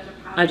 but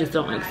I just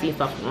don't like seeing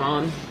stuff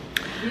around.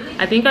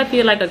 I think I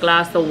feel like a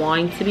glass of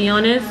wine, to be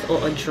honest,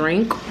 or a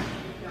drink.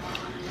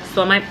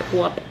 So I might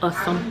pour up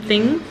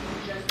something.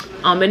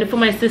 I'm waiting for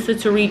my sister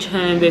to reach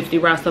home with the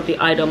rest of the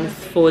items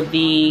for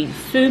the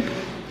soup,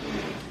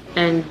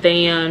 and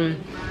then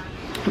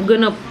I'm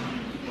gonna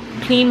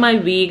clean my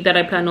wig that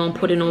I plan on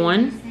putting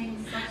on,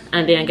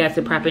 and then I get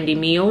to prepping the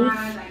meals,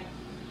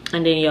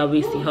 and then yeah,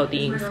 we see how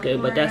things go.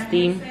 But that's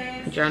the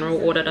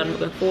general order that I'm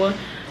looking for.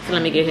 So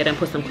let me go ahead and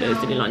put some clothes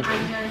to the laundry.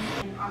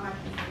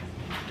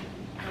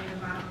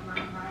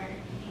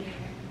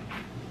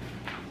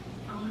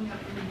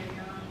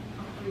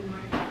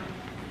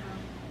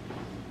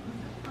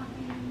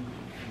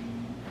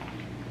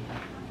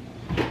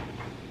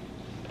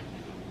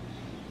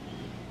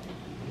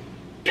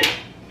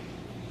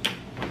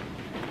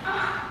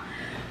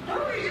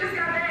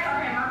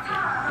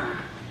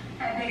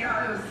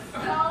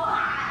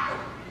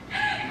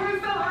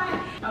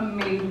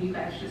 Amazing. You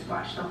guys just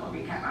watched the whole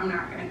recap. I'm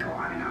not going to go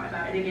on and on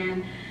about it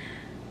again,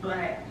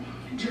 but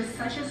just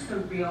such a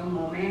surreal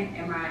moment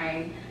in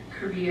my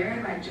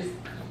career. Like, just,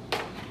 it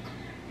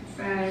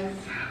says,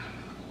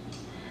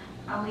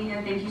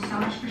 Alina, thank you so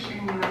much for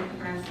sharing your life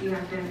with us. You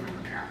have been a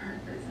looker at her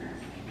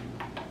business.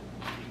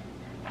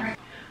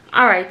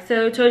 Alright,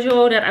 so I told you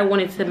all that I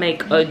wanted to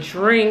make a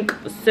drink.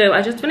 So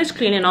I just finished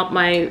cleaning up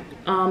my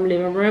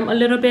living room a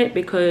little bit,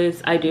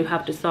 because I do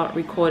have to start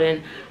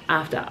recording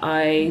after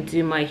I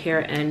do my hair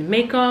and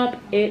makeup.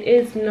 It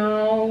is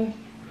now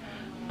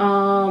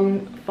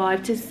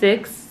 5 to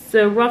 6,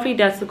 so roughly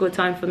that's a good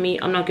time for me.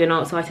 I'm not going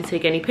outside to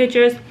take any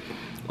pictures.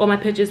 All my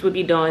pictures will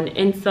be done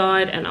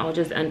inside, and I'll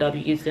just end up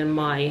using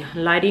my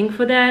lighting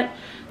for that.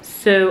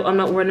 So I'm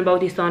not worried about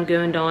the sun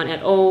going down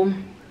at all.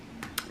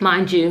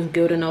 Mind you,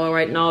 golden hour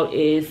right now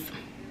is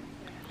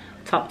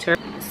top tier.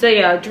 So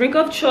yeah, drink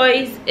of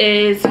choice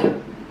is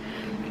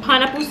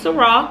pineapple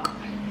Ciroc,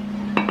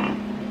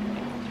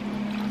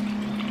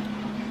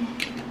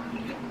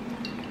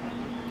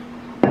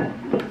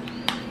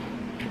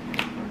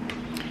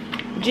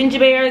 ginger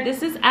beer.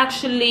 This is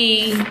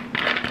actually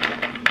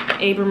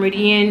a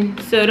Bermudian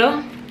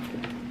soda,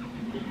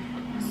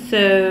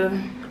 so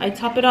I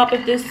top it up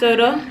with this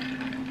soda,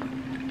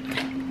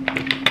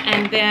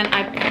 and then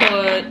I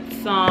put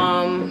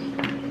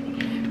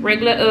some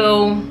regular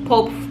old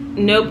pulp,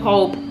 no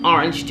pulp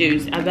orange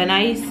juice. And when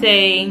I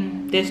say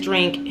this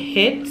drink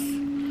hits,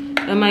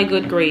 oh my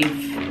good grief,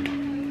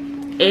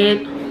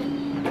 it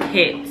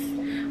hits.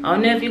 I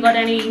don't know if you got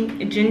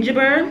any ginger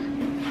beer,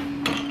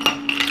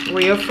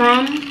 where you're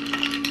from.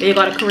 If you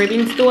got a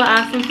Caribbean store,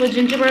 ask them for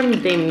ginger beer,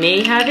 they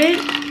may have it.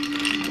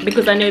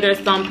 because I know there's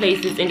some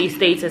places in the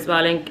States as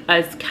well, and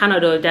as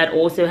Canada, that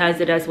also has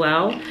it as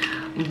well.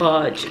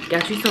 But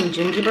got you some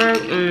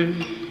gingerbread.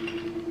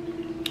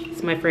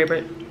 It's my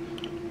favorite.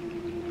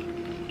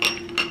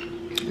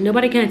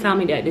 Nobody can tell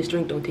me that this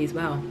drink don't taste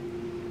well.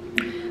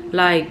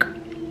 Like,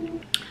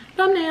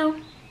 thumbnail.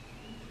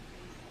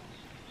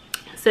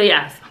 So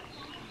yes,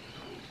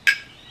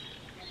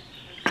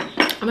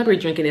 I'm gonna be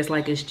drinking this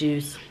like it's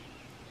juice,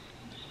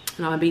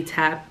 and I'm gonna be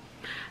tapped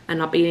and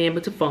not being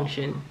able to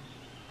function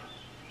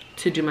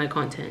to do my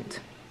content.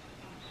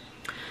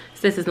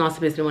 So this is not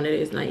supposed to be one of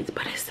those nights,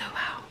 but it's so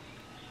wow.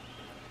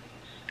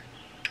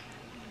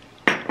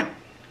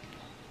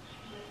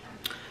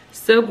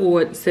 So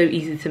good, so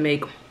easy to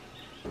make.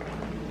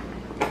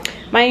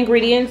 My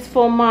ingredients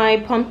for my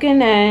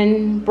pumpkin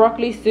and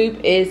broccoli soup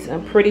is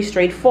pretty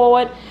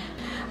straightforward.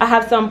 I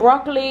have some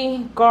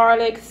broccoli,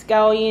 garlic,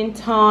 scallion,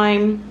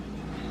 thyme,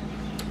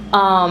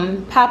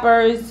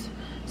 peppers,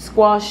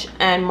 squash,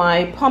 and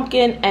my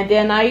pumpkin. And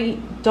then I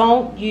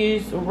don't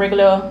use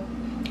regular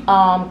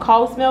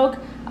cow's milk.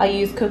 I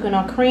use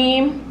coconut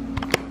cream.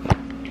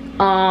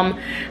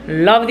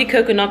 Love the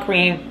coconut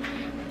cream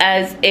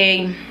as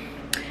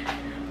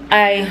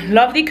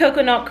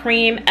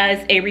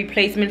a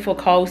replacement for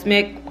cow's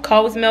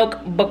milk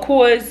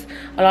because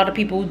a lot of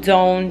people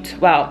don't.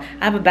 Well,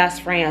 I have a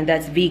best friend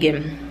that's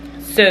vegan,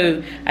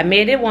 so I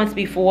made it once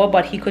before,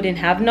 but he couldn't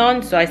have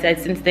none, so I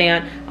said since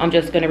then I'm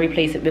just gonna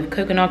replace it with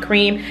coconut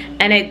cream,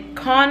 and it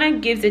kind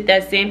of gives it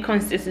that same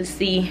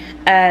consistency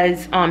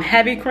as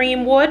heavy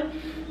cream would,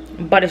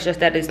 but it's just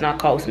that it's not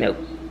cow's milk.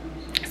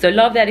 So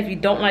love that. If you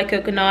don't like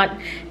coconut,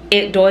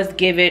 it does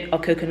give it a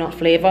coconut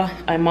flavor,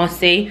 I must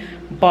say.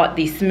 But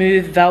the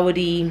smooth,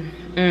 velvety,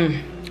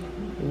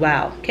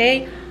 wow,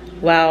 okay?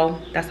 Wow,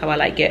 that's how I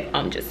like it.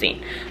 I'm just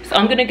saying. So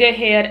I'm gonna go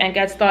ahead and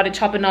get started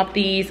chopping up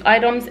these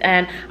items,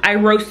 and I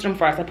roast them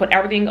first. I put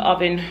everything in the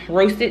oven,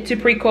 roast it to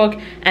pre-cook,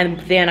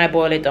 and then I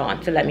boil it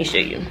down. So let me show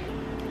you.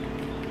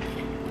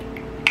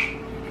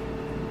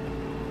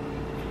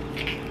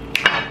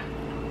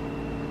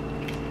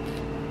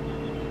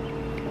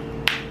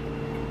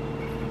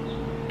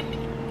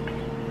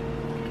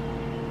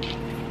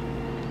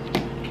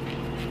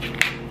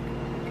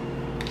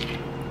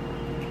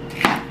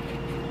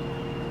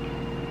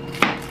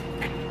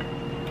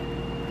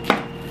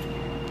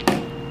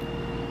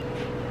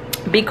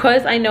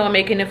 Because I know I'm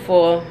making it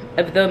for,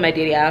 though my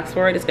daddy asked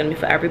for it, it's gonna be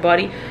for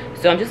everybody.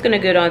 So I'm just gonna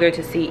go down there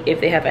to see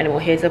if they have any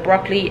more heads of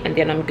broccoli, and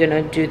then I'm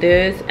gonna do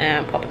those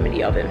and pop them in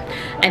the oven.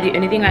 And the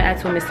only thing I add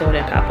to them is salt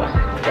and pepper.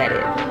 That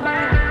is.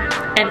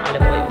 And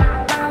olive oil.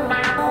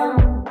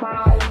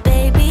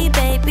 Baby,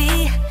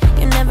 baby,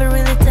 you never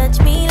really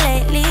touched me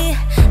lately.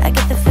 I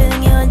get the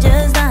feeling you're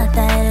just not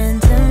that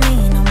into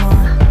me no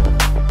more.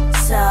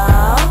 So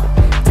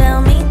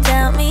tell me,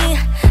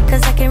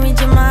 cause I can read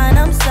your mind,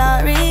 I'm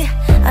sorry.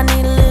 I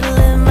need a little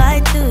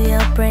invite to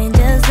your brain,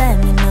 just let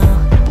me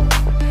know.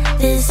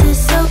 This is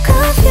so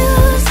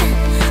confusing,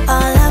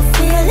 all I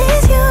feel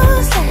is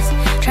useless.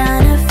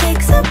 Trying to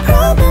fix a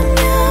problem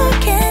you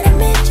can't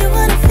admit you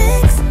wanna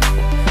fix.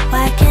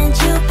 Why can't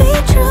you be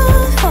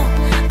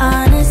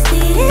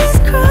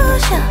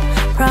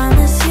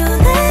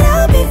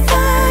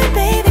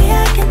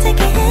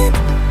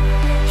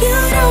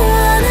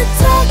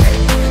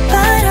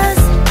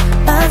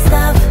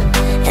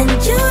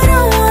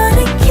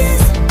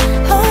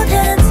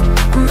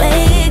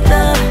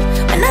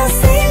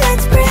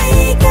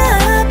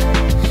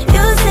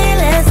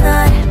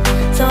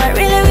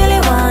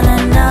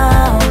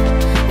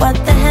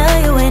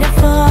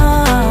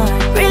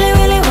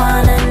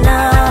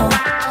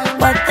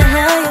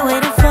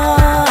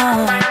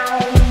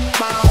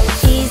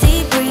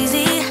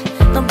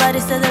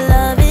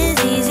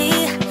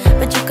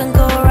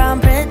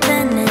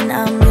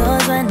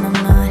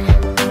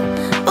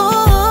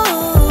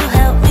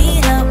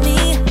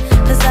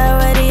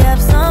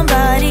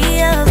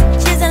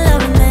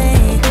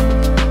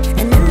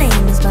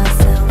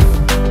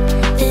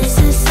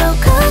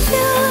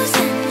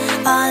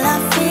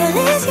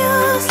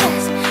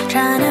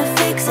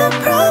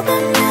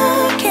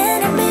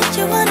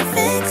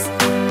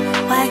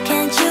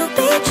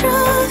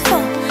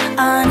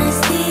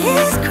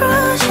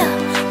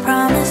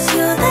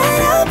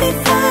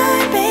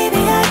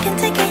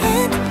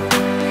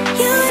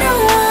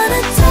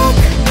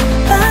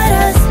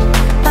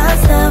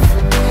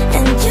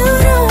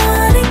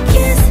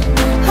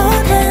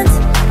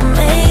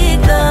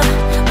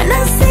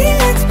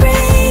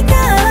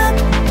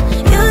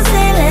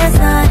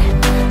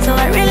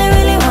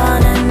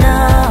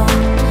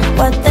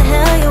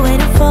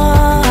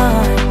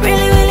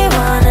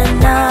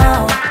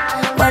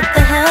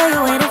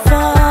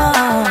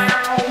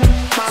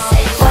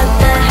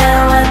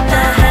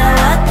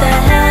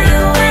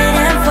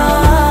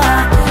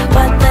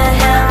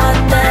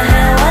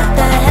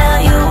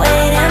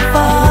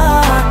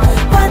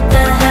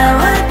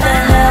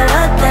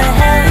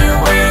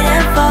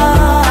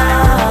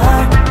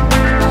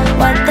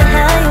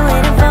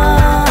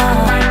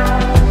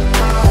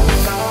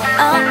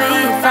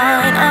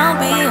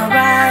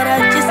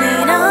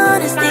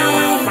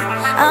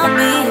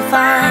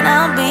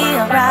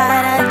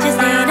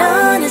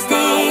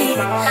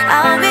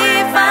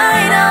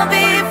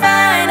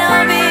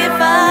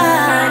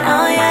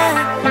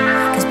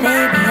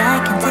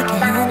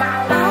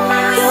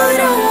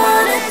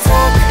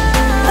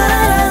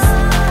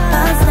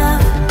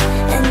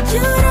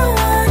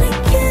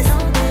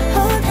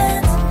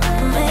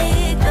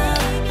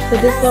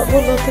this is what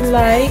we're looking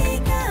like.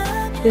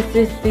 This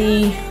is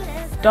the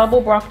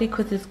double broccoli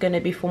because it's going to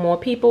be for more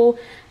people.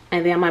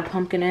 And then my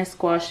pumpkin and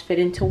squash fit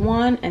into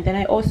one. And then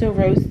I also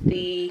roast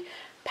the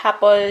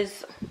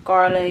peppers,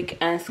 garlic,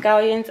 and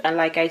scallions. And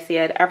like I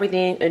said,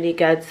 everything only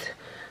gets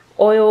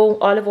oil,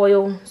 olive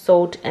oil,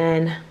 salt,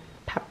 and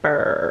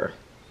pepper.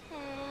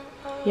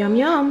 Yum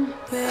yum.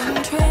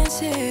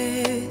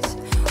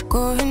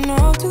 Going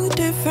all to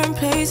different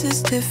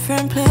places,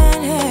 different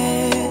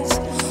planets.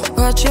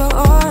 Watch your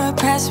aura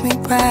pass me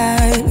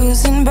by,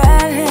 losing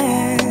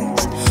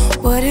balance.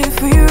 What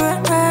if we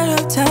run out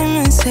of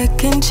time and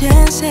second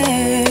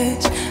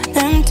chances?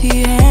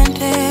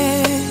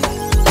 Empty-handed.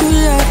 You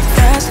like the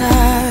fast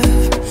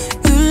life,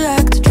 you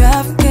like to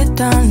drive and get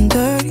down and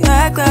dirty,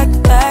 act like the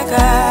bad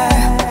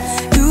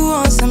guy. You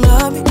want some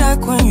love, me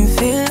like when you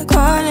feel like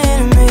calling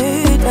at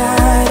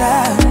midnight.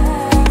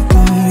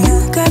 You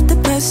got the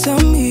best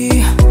of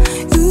me,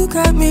 you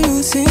got me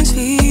losing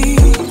sleep.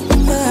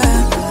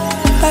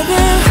 I've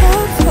been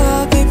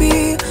hopeful,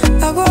 baby,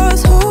 I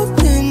was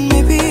hoping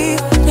maybe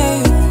that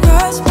you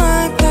crossed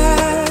my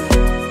path.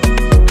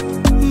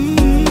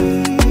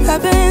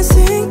 I've been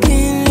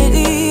sinking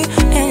lately,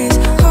 and it's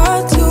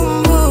hard to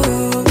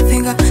move.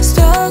 Think I'm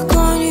stuck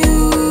on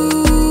you.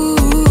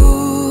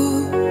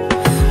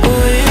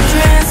 We're in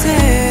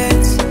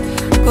transits,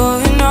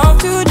 going off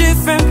to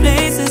different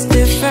places,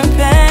 different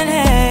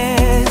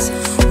planets.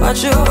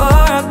 Watch your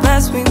aura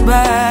pass me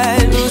by,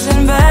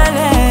 losing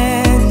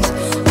balance.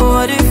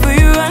 What if we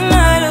run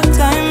out of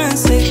time and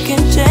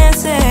second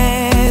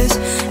chances?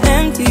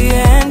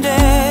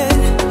 Empty-handed.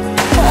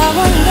 I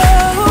wonder,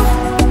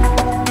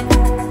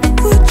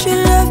 would you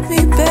love me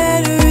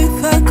better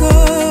if I go?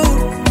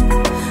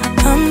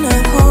 I'm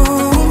not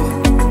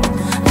home.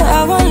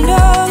 I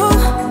wonder,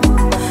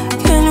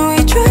 can we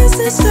trust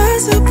the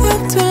stars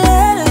above to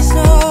let us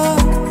know?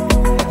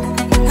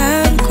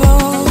 I'd go.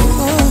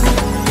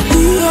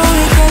 We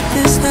only got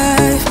this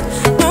life,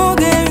 no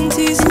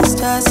guarantees and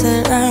stars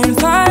align.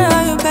 Follow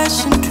your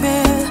passion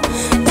trail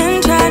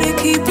and try to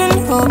keep an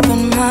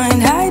open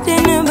mind.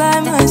 Hiding it by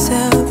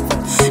myself,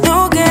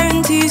 no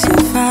guarantees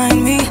you'll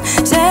find me.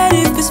 Said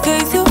if it's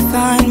faith you'll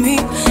find me,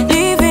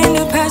 leaving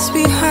the past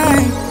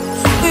behind.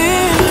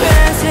 We're in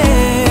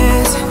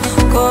transits,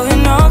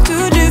 going off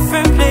to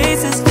different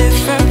places,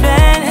 different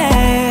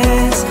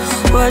planets.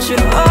 Watch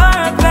your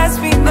aura pass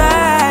me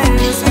by,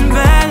 losing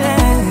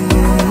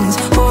balance.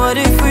 What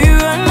if we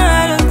run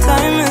out of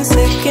time and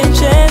second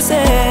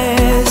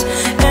chances?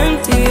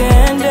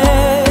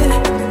 Empty-handed.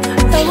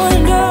 I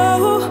wonder,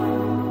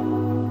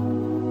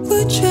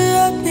 would you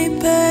love me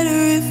better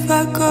if I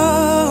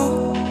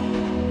go?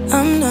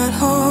 I'm not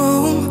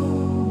home.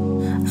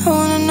 I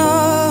wanna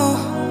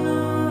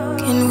know,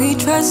 can we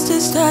trust the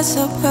stars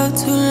above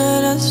to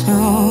let us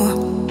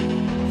know?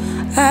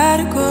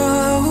 I'd go.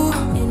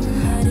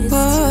 I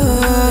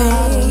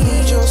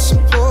need your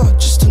support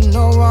just to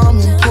know I'm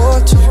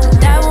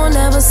important. I won't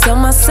ever sell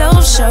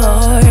myself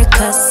short,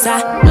 'cause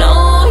I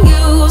know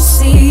you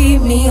see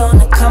me on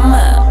the come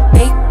up.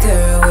 Big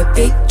girl with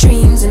big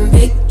dreams and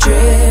big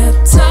drip.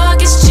 Talk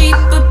is cheap,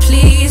 but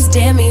please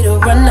dare me to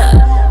run up.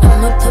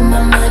 I'ma put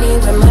my money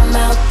where my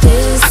mouth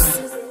is.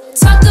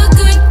 Talk a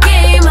good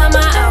game, I'm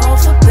an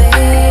alpha,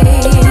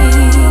 babe.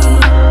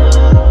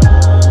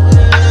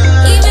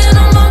 Even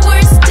on my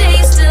worst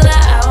days, still an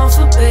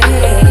alpha,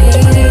 babe.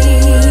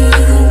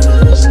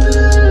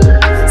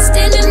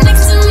 Standing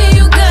next to me,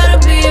 you gotta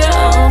be an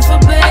alpha,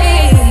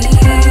 babe.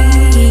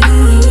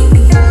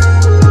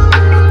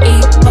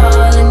 8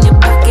 ball in your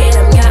pocket,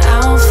 I'm your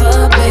alpha,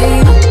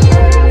 babe.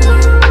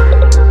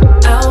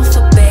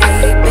 Alpha,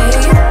 baby.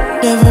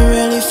 Never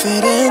really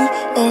fit in,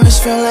 always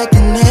felt like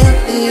an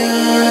alien.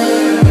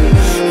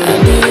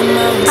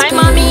 Hi,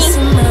 mommy.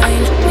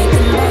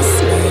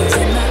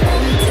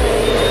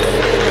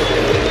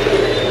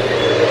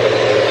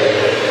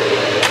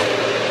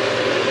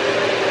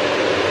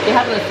 You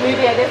having a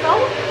smoothie at this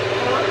hour?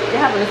 You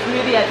having a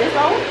smoothie at this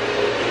hour?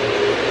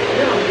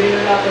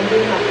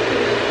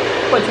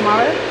 For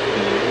tomorrow?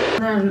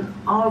 Then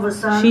all of a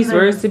sudden, She's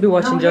worse to be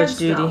watching no Judge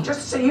headstone. Judy.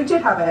 Just so you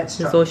did have a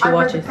headstone. That's all she I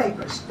watches. read the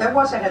papers. There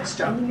was a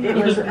headstone. It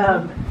was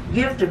a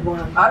gifted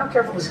one. I don't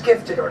care if it was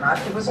gifted or not.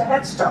 It was a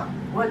headstone.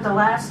 With the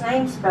last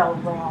name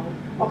spelled wrong.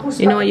 Well, who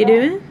You know what you're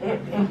doing? It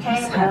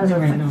came as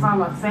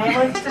from a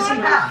family. Does he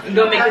have?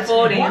 Don't make it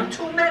 40. One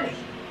too many.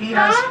 He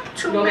has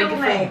 2 Don't make middle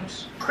it full.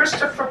 names.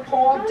 Christopher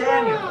Paul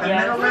Daniel, and Yeah.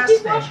 middle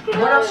last name.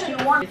 What else do you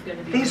want?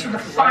 These are the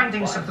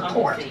findings of the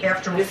court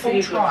after a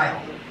full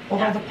trial.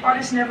 Although the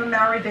parties never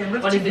married, they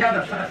lived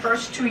together for the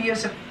first 2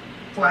 years of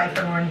life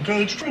and were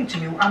engaged. To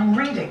you, I'm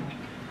reading.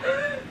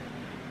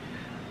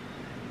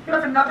 You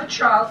have another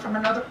child from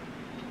another.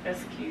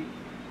 That's cute.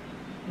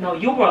 No,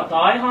 you were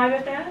die high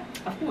with that?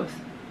 Of course.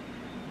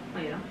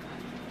 Oh, yeah.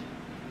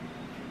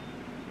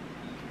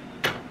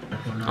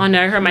 Oh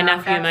no, her and my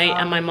nephew, mate,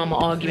 and my mum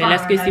are arguing.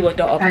 Let's go see what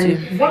they're up to.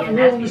 And what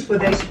rooms were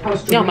they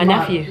supposed to Yeah, my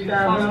remodel? nephew.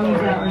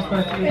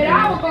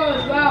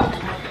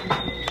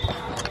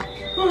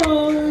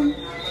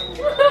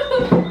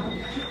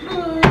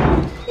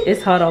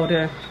 It's hot out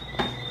there.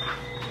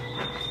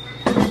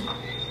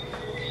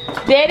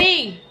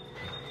 Daddy!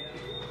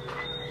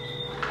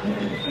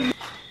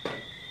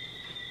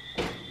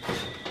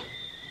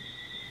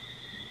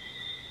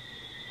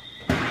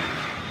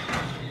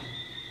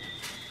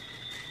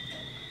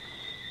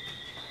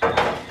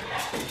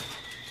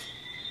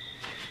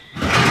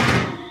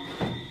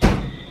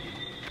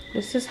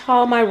 This is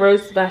how my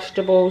roast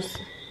vegetables,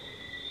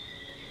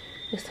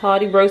 this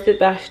hearty roasted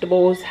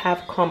vegetables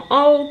have come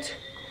out.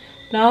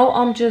 Now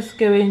I'm just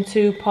going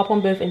to pop them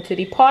both into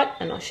the pot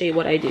and I'll show you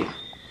what I do.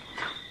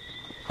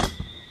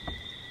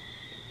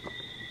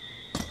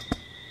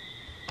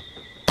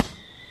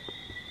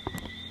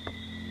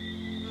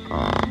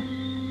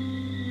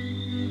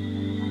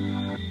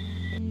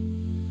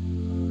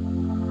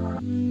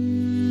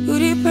 You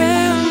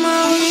repair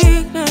my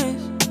weakness,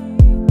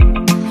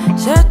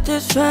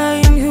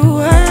 satisfying you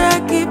while I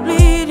keep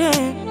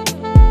bleeding.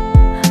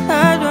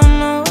 I don't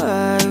know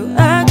why you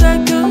act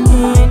like you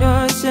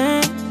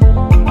innocent.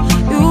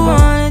 You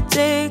wanna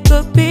take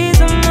a piece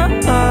of my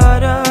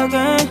heart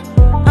again.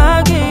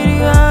 I'll get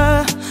it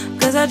up,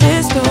 cause I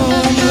just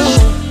don't know.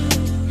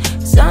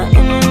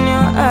 Something in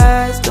your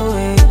eyes, the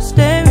way you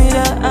stare me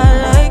that I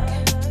like.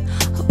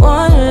 I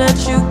wanna let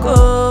you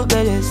go,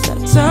 but it's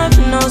like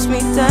something holds me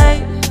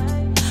tight.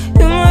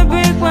 You might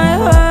break my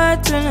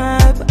heart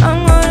tonight, but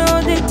I'm gonna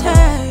hold it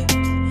tight.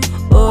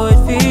 Oh, it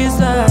feels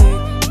like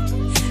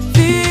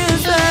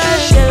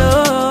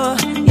yellow,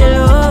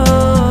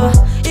 yellow.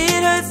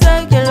 It hurts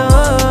like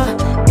yellow,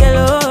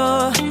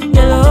 yellow,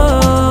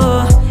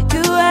 yellow.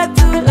 You have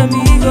to let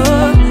me go.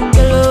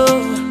 Yellow,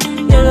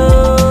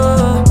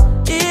 yellow.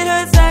 It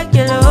hurts like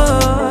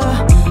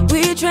yellow.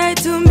 We tried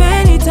too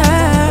many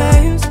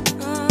times.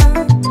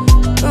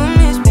 You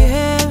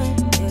misbehaving.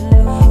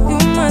 You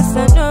must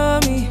not know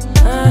me.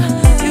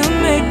 You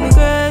make me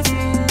crazy,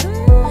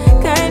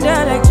 kinda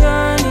like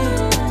Johnny.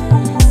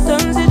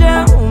 Thumbs it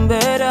down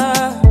better,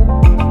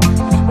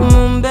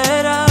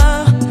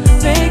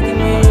 making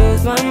me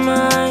lose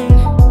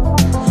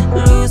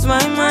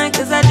my mind,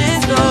 cause I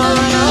just don't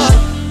know.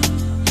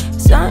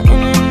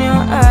 Something in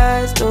your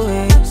eyes, the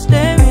way you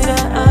stare me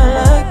that I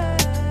like.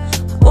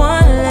 I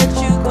wanna let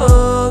you go,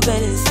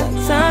 but it's like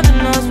something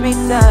holds me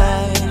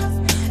tight.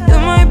 You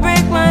might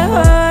break my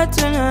heart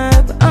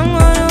tonight, but I'm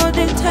gonna hold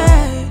it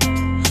tight.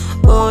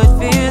 Oh, it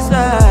feels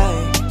like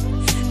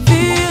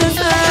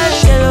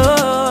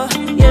yellow,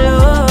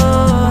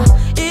 yellow.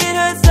 It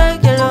hurts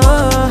like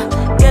yellow,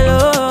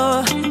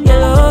 yellow,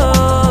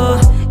 yellow.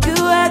 You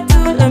had to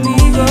let me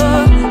go.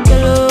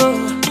 Yellow,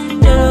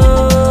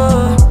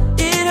 yellow.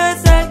 It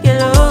hurts like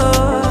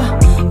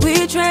yellow. We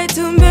tried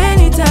too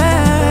many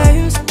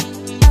times.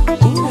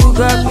 Ooh, you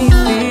got me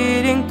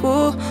feeling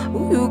cool.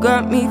 Ooh, you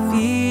got me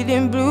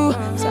feeling blue.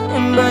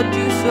 Something about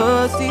you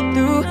so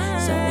see-through.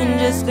 Something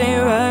just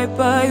ain't right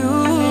by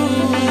you.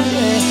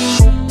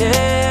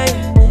 Yeah,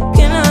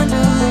 can I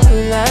do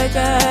you like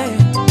I?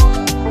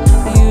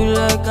 You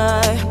like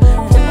I?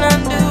 Can I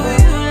do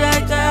you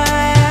like I?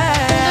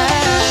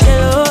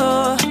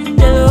 Yellow,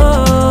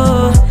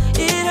 yellow.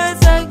 It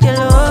hurts like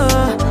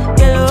yellow,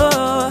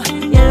 yellow,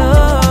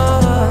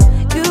 yellow.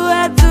 You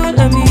had to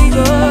let me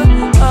go.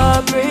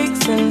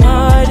 Heartbreaks and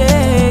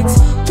heartaches.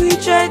 We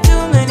tried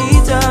too many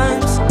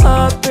times.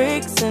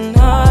 Heartbreaks and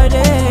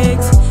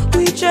heartaches.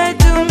 We tried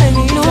too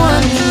many times. No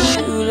one knew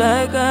you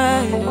like I.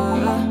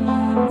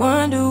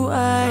 Wonder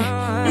why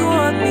you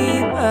want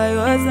me by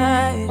your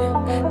side,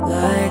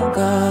 like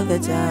all the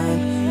time.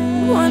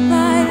 You want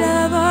my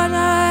love all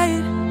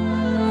night,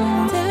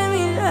 telling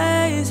me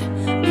lies.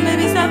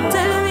 Baby, stop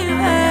telling me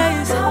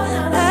lies.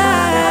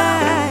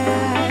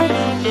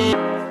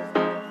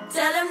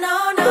 Tell him no,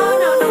 no,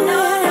 no,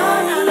 no, no,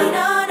 no, no,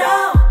 no, no.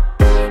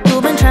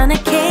 You've been trying to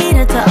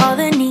cater to all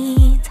the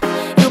needs.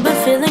 You've been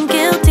feeling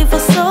guilty for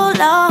so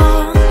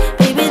long.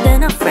 Baby, they're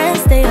not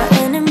friends, they are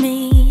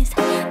enemies.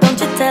 Don't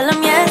you tell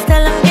them yes,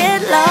 tell them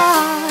get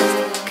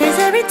lost. Cause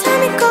every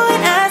time you go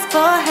and ask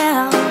for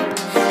help,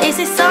 they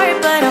say sorry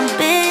but I'm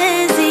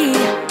busy.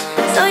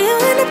 So you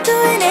end up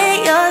doing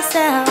it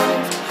yourself.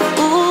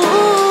 Ooh,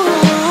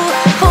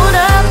 hold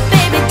up,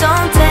 baby,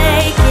 don't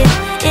take it.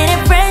 It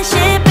ain't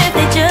friendship if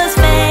they just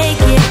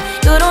fake it.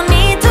 You don't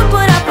need to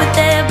put up with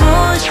their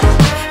bullshit.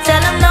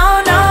 Tell them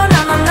no, no, no,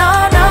 no, no,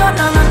 no,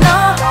 no, no, no.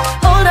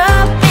 Hold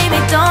up, baby,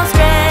 don't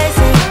stress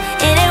it.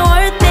 It ain't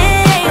worth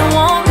it and you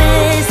won't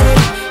miss it.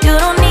 You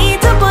don't need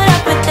to put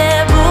up with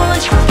their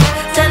bullshit.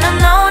 Tell them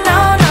no, no,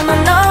 no, no,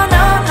 no,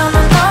 no, no,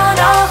 no, no,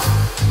 no.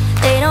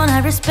 They don't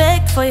have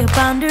respect for your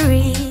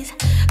boundaries.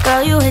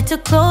 Girl, you hit too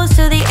close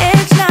to the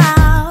edge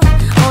now.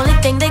 Only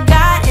thing they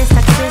got is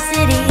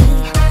toxicity.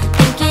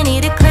 Think you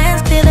need a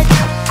cleanse, clear the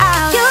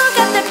out. You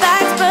got their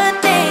backs,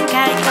 but they ain't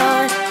got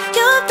yours.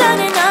 You've done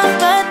enough,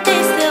 but they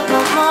still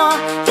want more.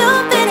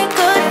 You've been a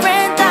good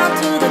friend down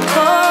to the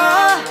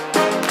core.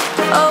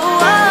 Oh,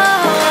 oh,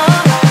 oh.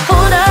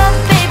 Hold up,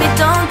 baby,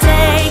 don't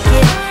take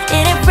it.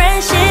 It ain't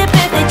friendship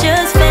if they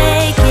just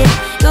fake it.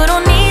 You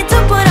don't need to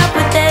put up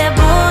with their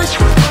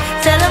bullshit.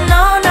 Tell them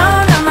no, no,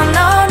 no, no,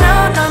 no, no,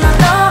 no, no,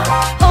 no.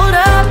 Hold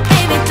up,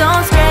 baby,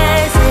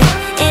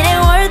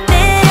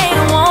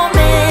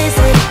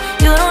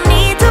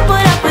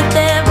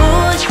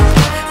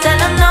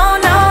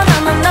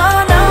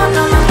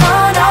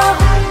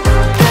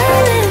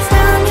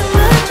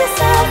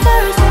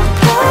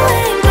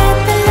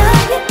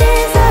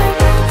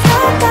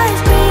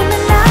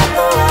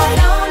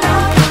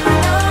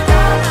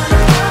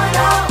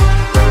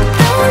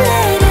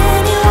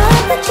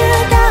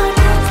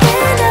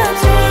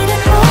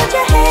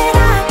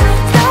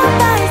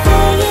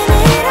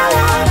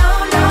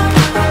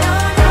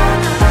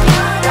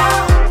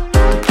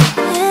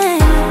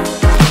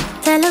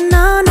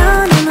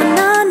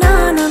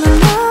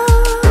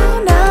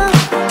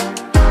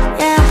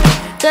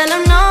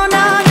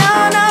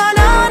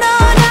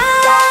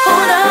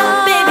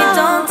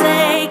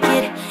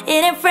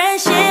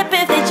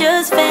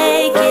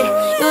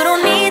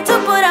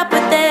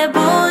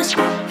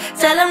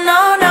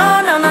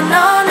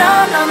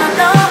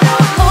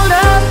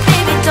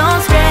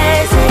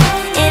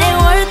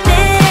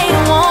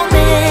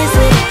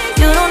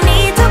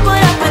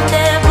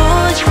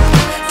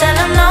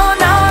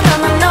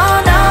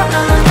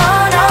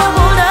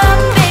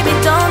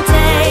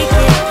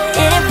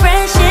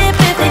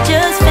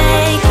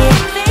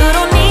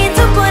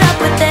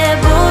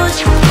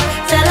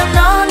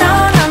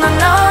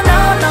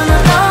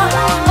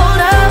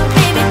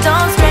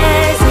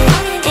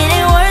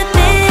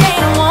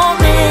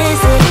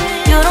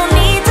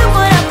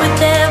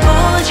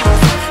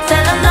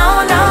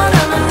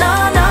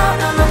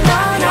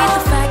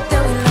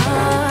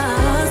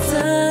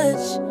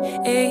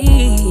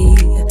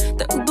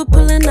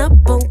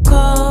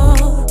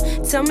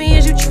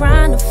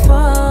 trying to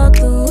fall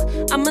through.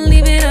 I'ma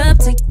leave it up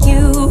to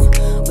you.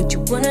 What you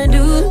wanna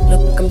do?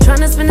 Look, I'm trying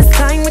to spend this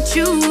time with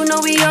you.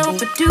 Know we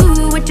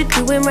overdue. What you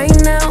doing right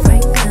now?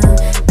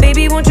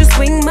 Baby, won't you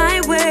swing my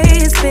way?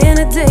 It's been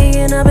a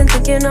day and I've been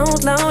thinking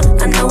out loud.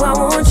 I know I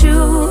want you.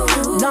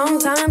 Long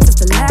time since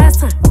the last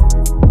time.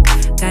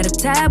 Got a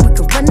tab, we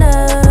could run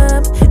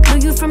up.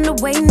 Knew you from the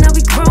way, now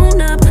we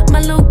grown up.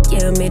 My look,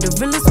 yeah, made the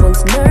realest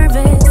ones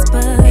nervous.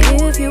 But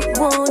if you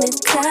want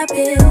it, tap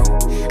in.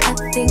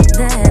 I think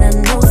that I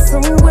know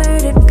somewhere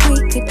that we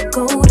could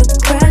go to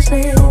crash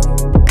land.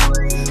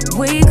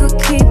 We could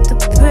keep the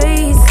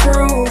pace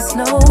on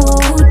slow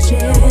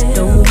jam.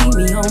 Don't leave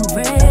me on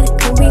red.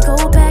 Can we go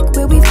back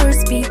where we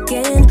first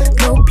began?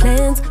 No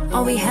plans,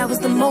 all we had was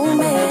the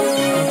moment.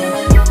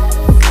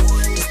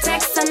 Just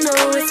text, I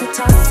know it's a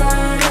toss-up.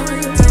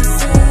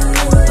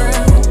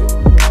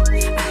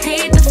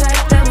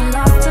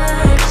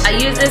 I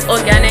use this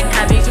organic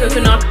heavy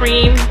coconut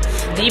cream,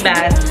 the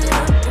best.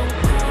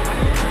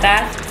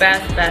 Best,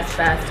 best, best,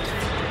 best,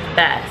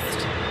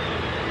 best.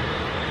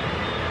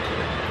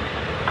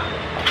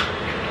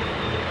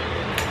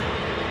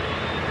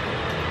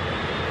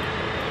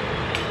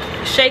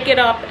 Shake it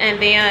up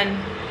and then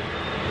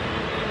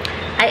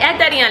I add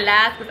that in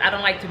last because I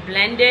don't like to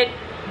blend it.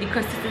 The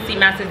consistency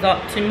matches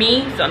up to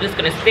me, so I'm just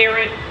gonna stir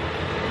it.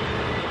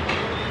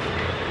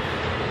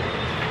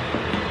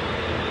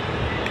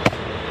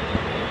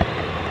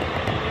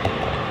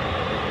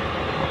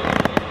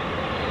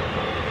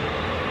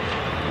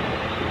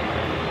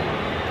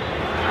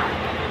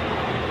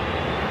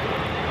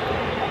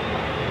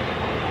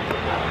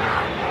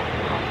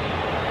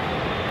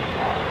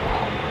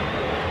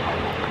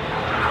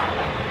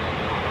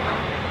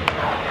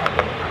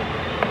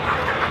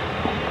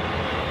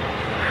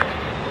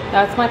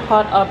 That's my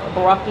pot of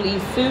broccoli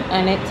soup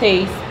and it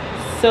tastes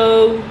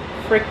so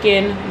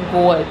freaking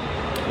good.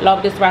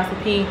 Love this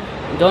recipe.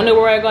 Don't know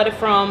where I got it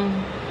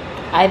from.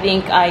 I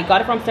think I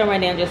got it from somewhere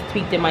and then just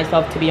tweaked it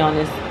myself, to be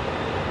honest.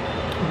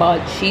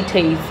 But she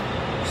tastes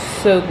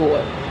so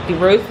good. The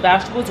roast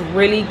vegetables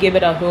really give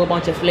it a whole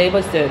bunch of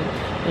flavor, so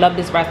love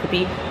this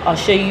recipe. I'll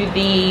show you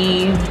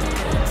the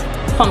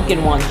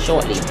pumpkin one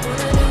shortly.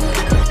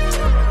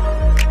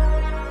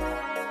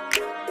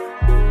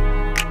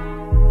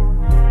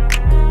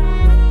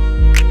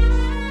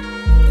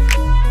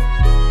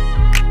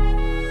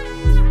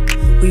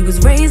 We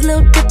was raised a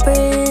little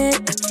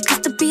different.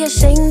 Used to be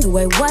ashamed who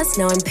I was,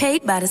 now I'm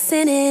paid by the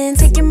sentence.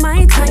 Taking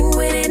my time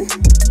with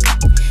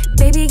it.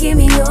 Baby, give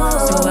me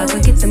yours, so I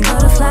could get them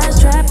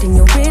butterflies trapped in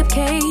your rib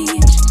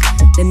cage.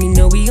 Let me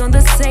know we on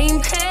the same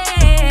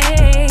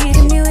page.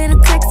 Give me with a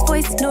text,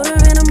 voice note or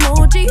an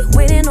emoji.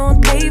 Waiting all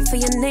day for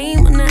your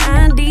name on the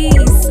ID.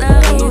 So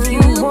if you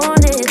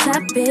want it,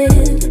 tap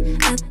in.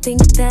 I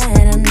think that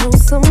I know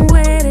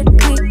somewhere that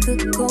we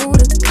could go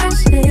to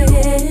crash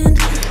land.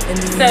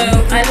 So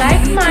I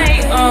like my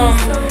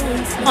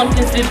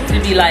pumpkin soup to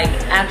be like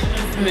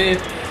extra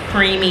smooth,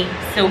 creamy,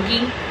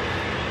 silky.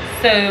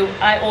 So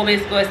I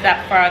always go a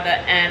step further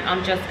and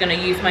I'm just gonna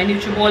use my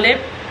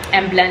NutriBullet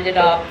and blend it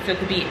up so it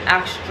could be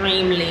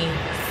extremely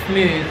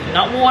smooth,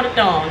 not watered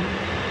down,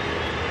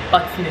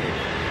 but smooth.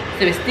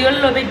 So it's still a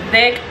little bit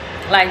thick,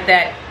 like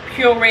that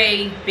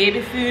puree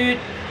baby food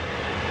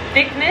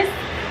thickness,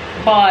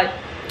 but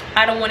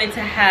I don't want it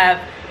to have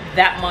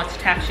that much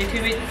texture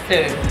to it.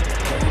 So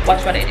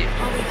watch what I do.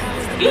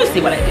 You'll see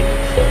what I do.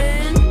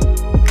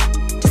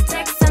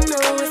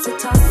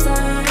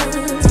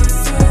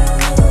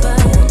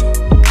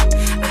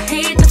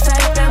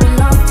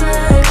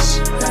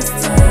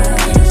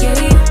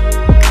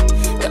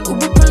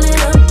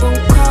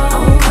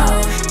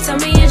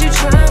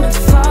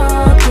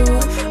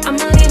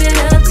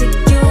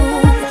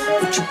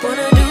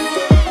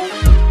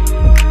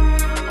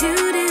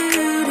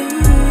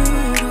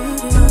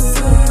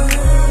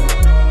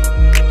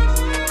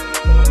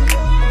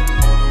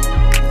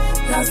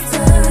 Lost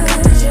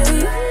touch.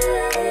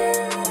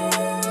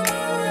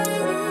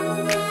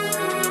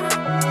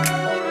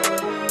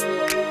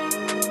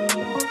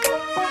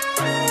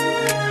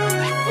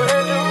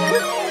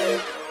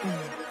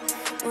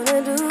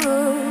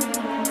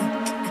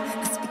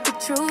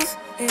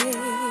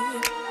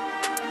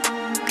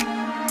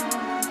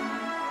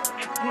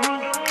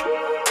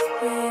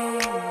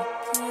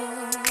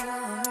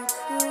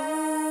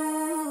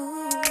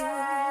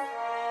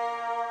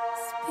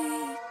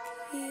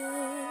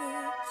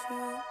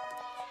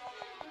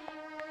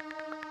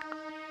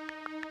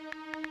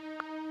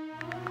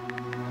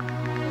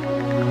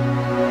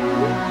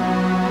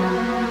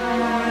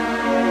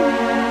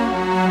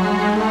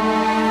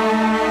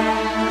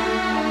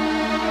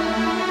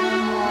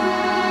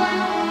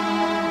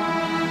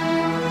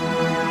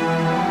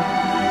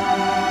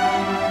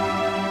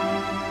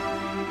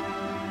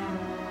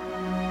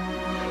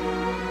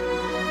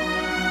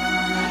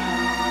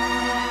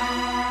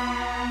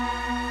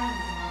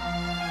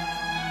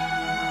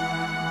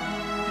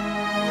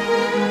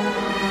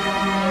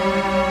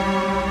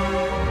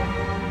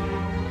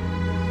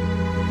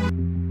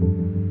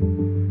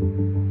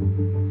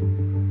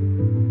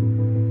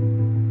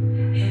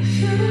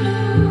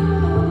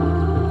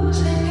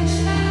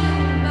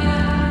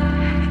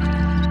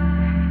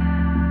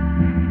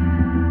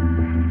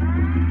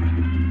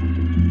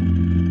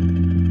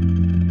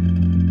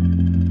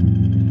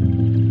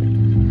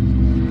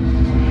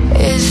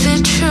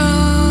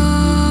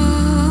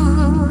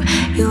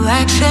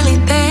 actually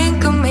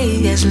think of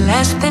me as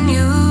less than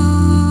you.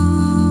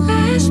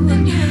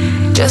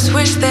 Just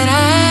wish that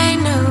I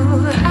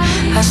knew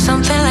how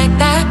something like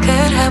that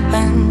could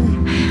happen.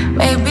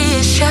 Maybe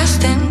it's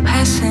just in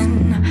passing,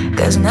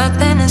 'cause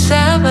nothing is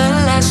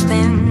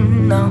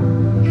everlasting, no.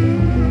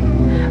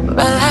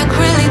 But like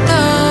really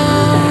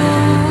though,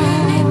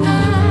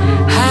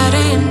 how do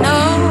you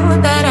know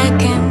that I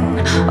can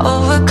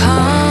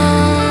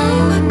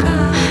overcome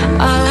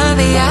all of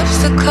the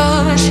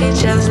obstacles? She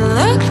just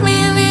looked me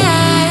in the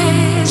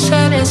eye,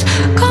 said it's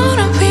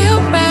gonna be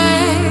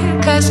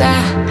alright, 'cause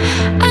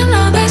I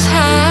know that's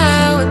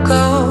how it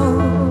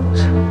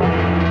goes.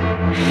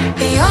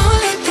 The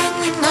only thing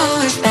we know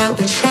is that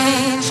we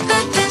change.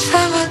 Nothing's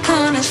ever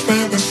gonna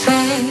stay the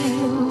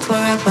same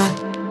forever.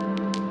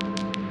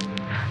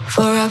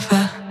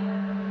 Forever.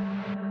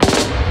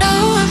 No,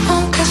 it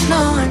won't, 'cause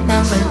no one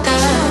ever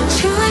does.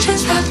 You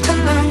just have to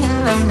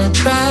learn to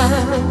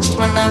trust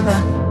whenever.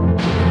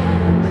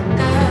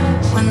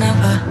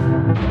 Whenever.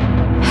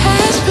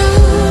 As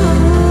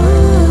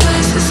blue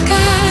as the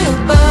sky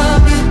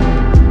above you.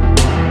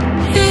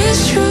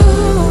 It's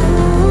true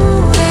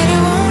that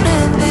it won't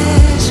end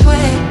this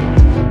way.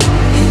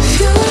 If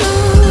you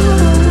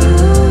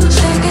lose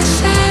and get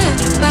sad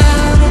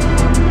about it,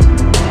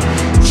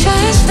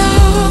 just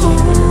know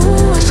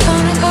it's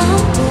gonna go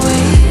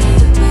away.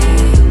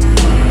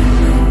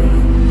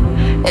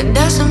 It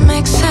doesn't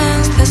make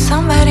sense that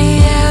somebody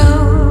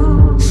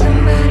else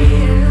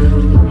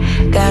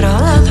got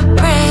all of the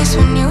praise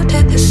when you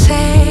did the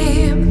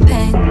same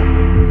thing.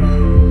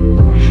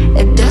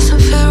 It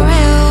doesn't feel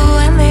real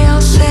when they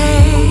all say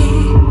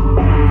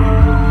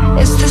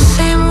it's the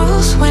same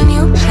rules when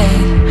you play,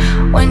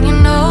 when you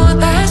know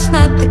that's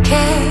not the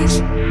case.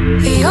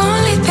 The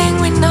only thing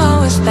we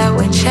know is that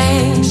we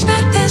change.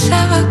 Nothing's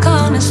ever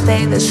gonna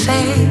stay the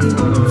same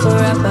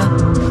forever.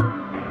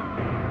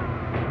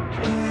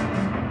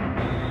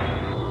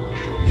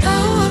 No,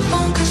 it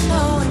won't, 'cause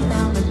no one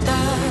ever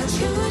does.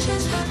 You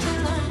just have to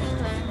learn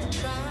to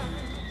trust.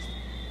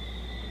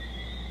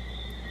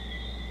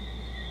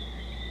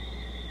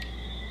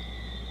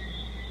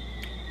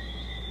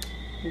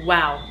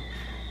 Wow.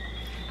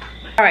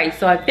 All right,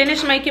 so I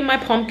finished making my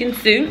pumpkin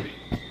soup.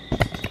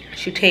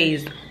 She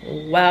tastes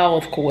well,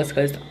 of course,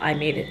 because I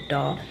made it,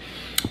 duh.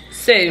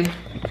 So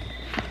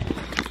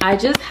I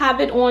just have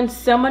it on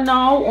simmer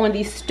now on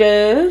the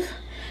stove,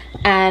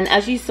 and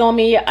as you saw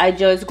me, I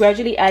just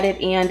gradually added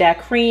in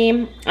that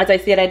cream. As I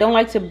said, I don't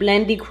like to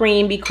blend the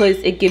cream because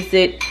it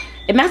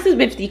messes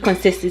with the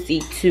consistency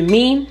to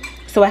me.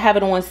 So I have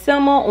it on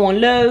simmer, on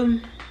low,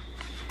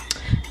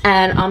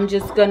 and I'm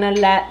just gonna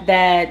let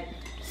that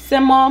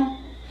simmer,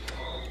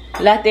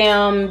 let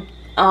them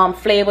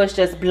flavors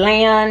just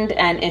blend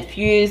and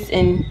infuse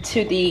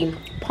into the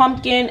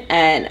pumpkin,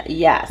 and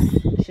yes,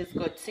 she's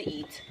good to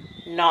eat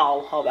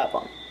now.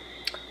 However,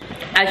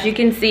 as you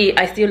can see,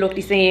 I still look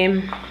the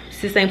same.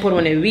 Sis ain't put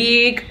on a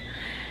wig,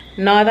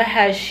 neither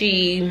has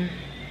she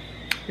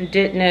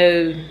did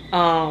no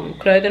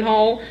clothing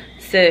haul.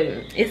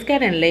 So it's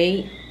getting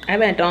late. I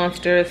went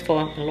downstairs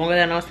for longer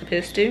than I was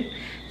supposed to.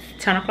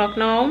 It's 10 o'clock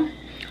now.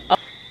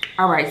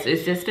 All right, so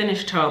it's just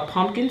finished her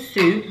pumpkin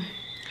soup.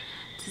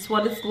 This is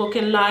what it's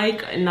looking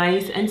like.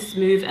 Nice and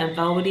smooth and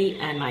velvety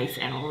and nice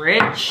and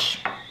rich.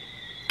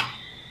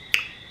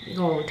 You're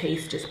gonna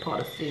taste this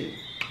part of soup.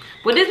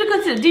 What is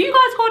because do you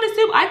guys call this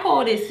soup? I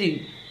call this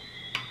soup.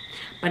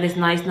 But it's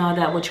nice now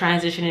that we're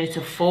transitioning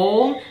into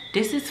fall.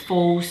 This is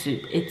fall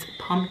soup. It's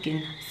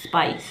pumpkin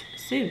spice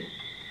soup.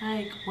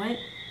 Like what?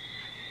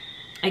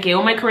 Okay,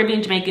 all my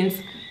Caribbean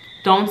Jamaicans,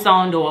 don't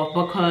sound off,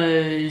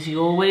 because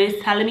you always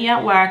telling me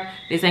at work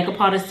this ain't a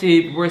pot of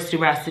soup, where's the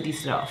rest of the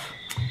stuff?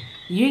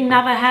 You ain't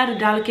never had a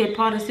delicate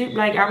pot of soup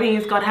like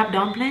everything's gotta have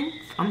dumplings?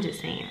 I'm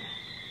just saying.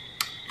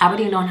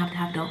 Everything don't have to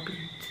have dumplings.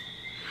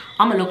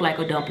 I'm gonna look like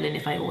a dumpling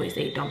if I always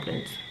ate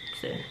dumplings.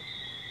 So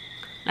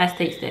let's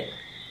taste it.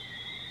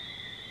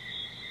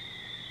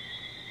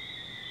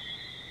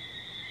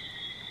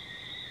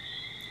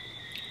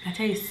 That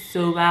tastes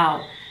so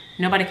well.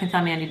 Nobody can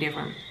tell me any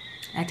different.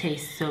 That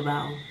tastes so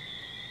well.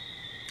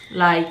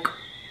 Like,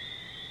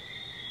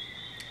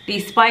 the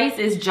spice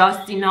is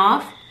just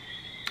enough,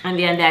 and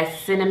then that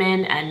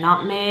cinnamon and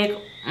nutmeg.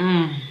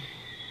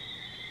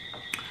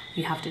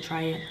 You have to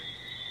try it.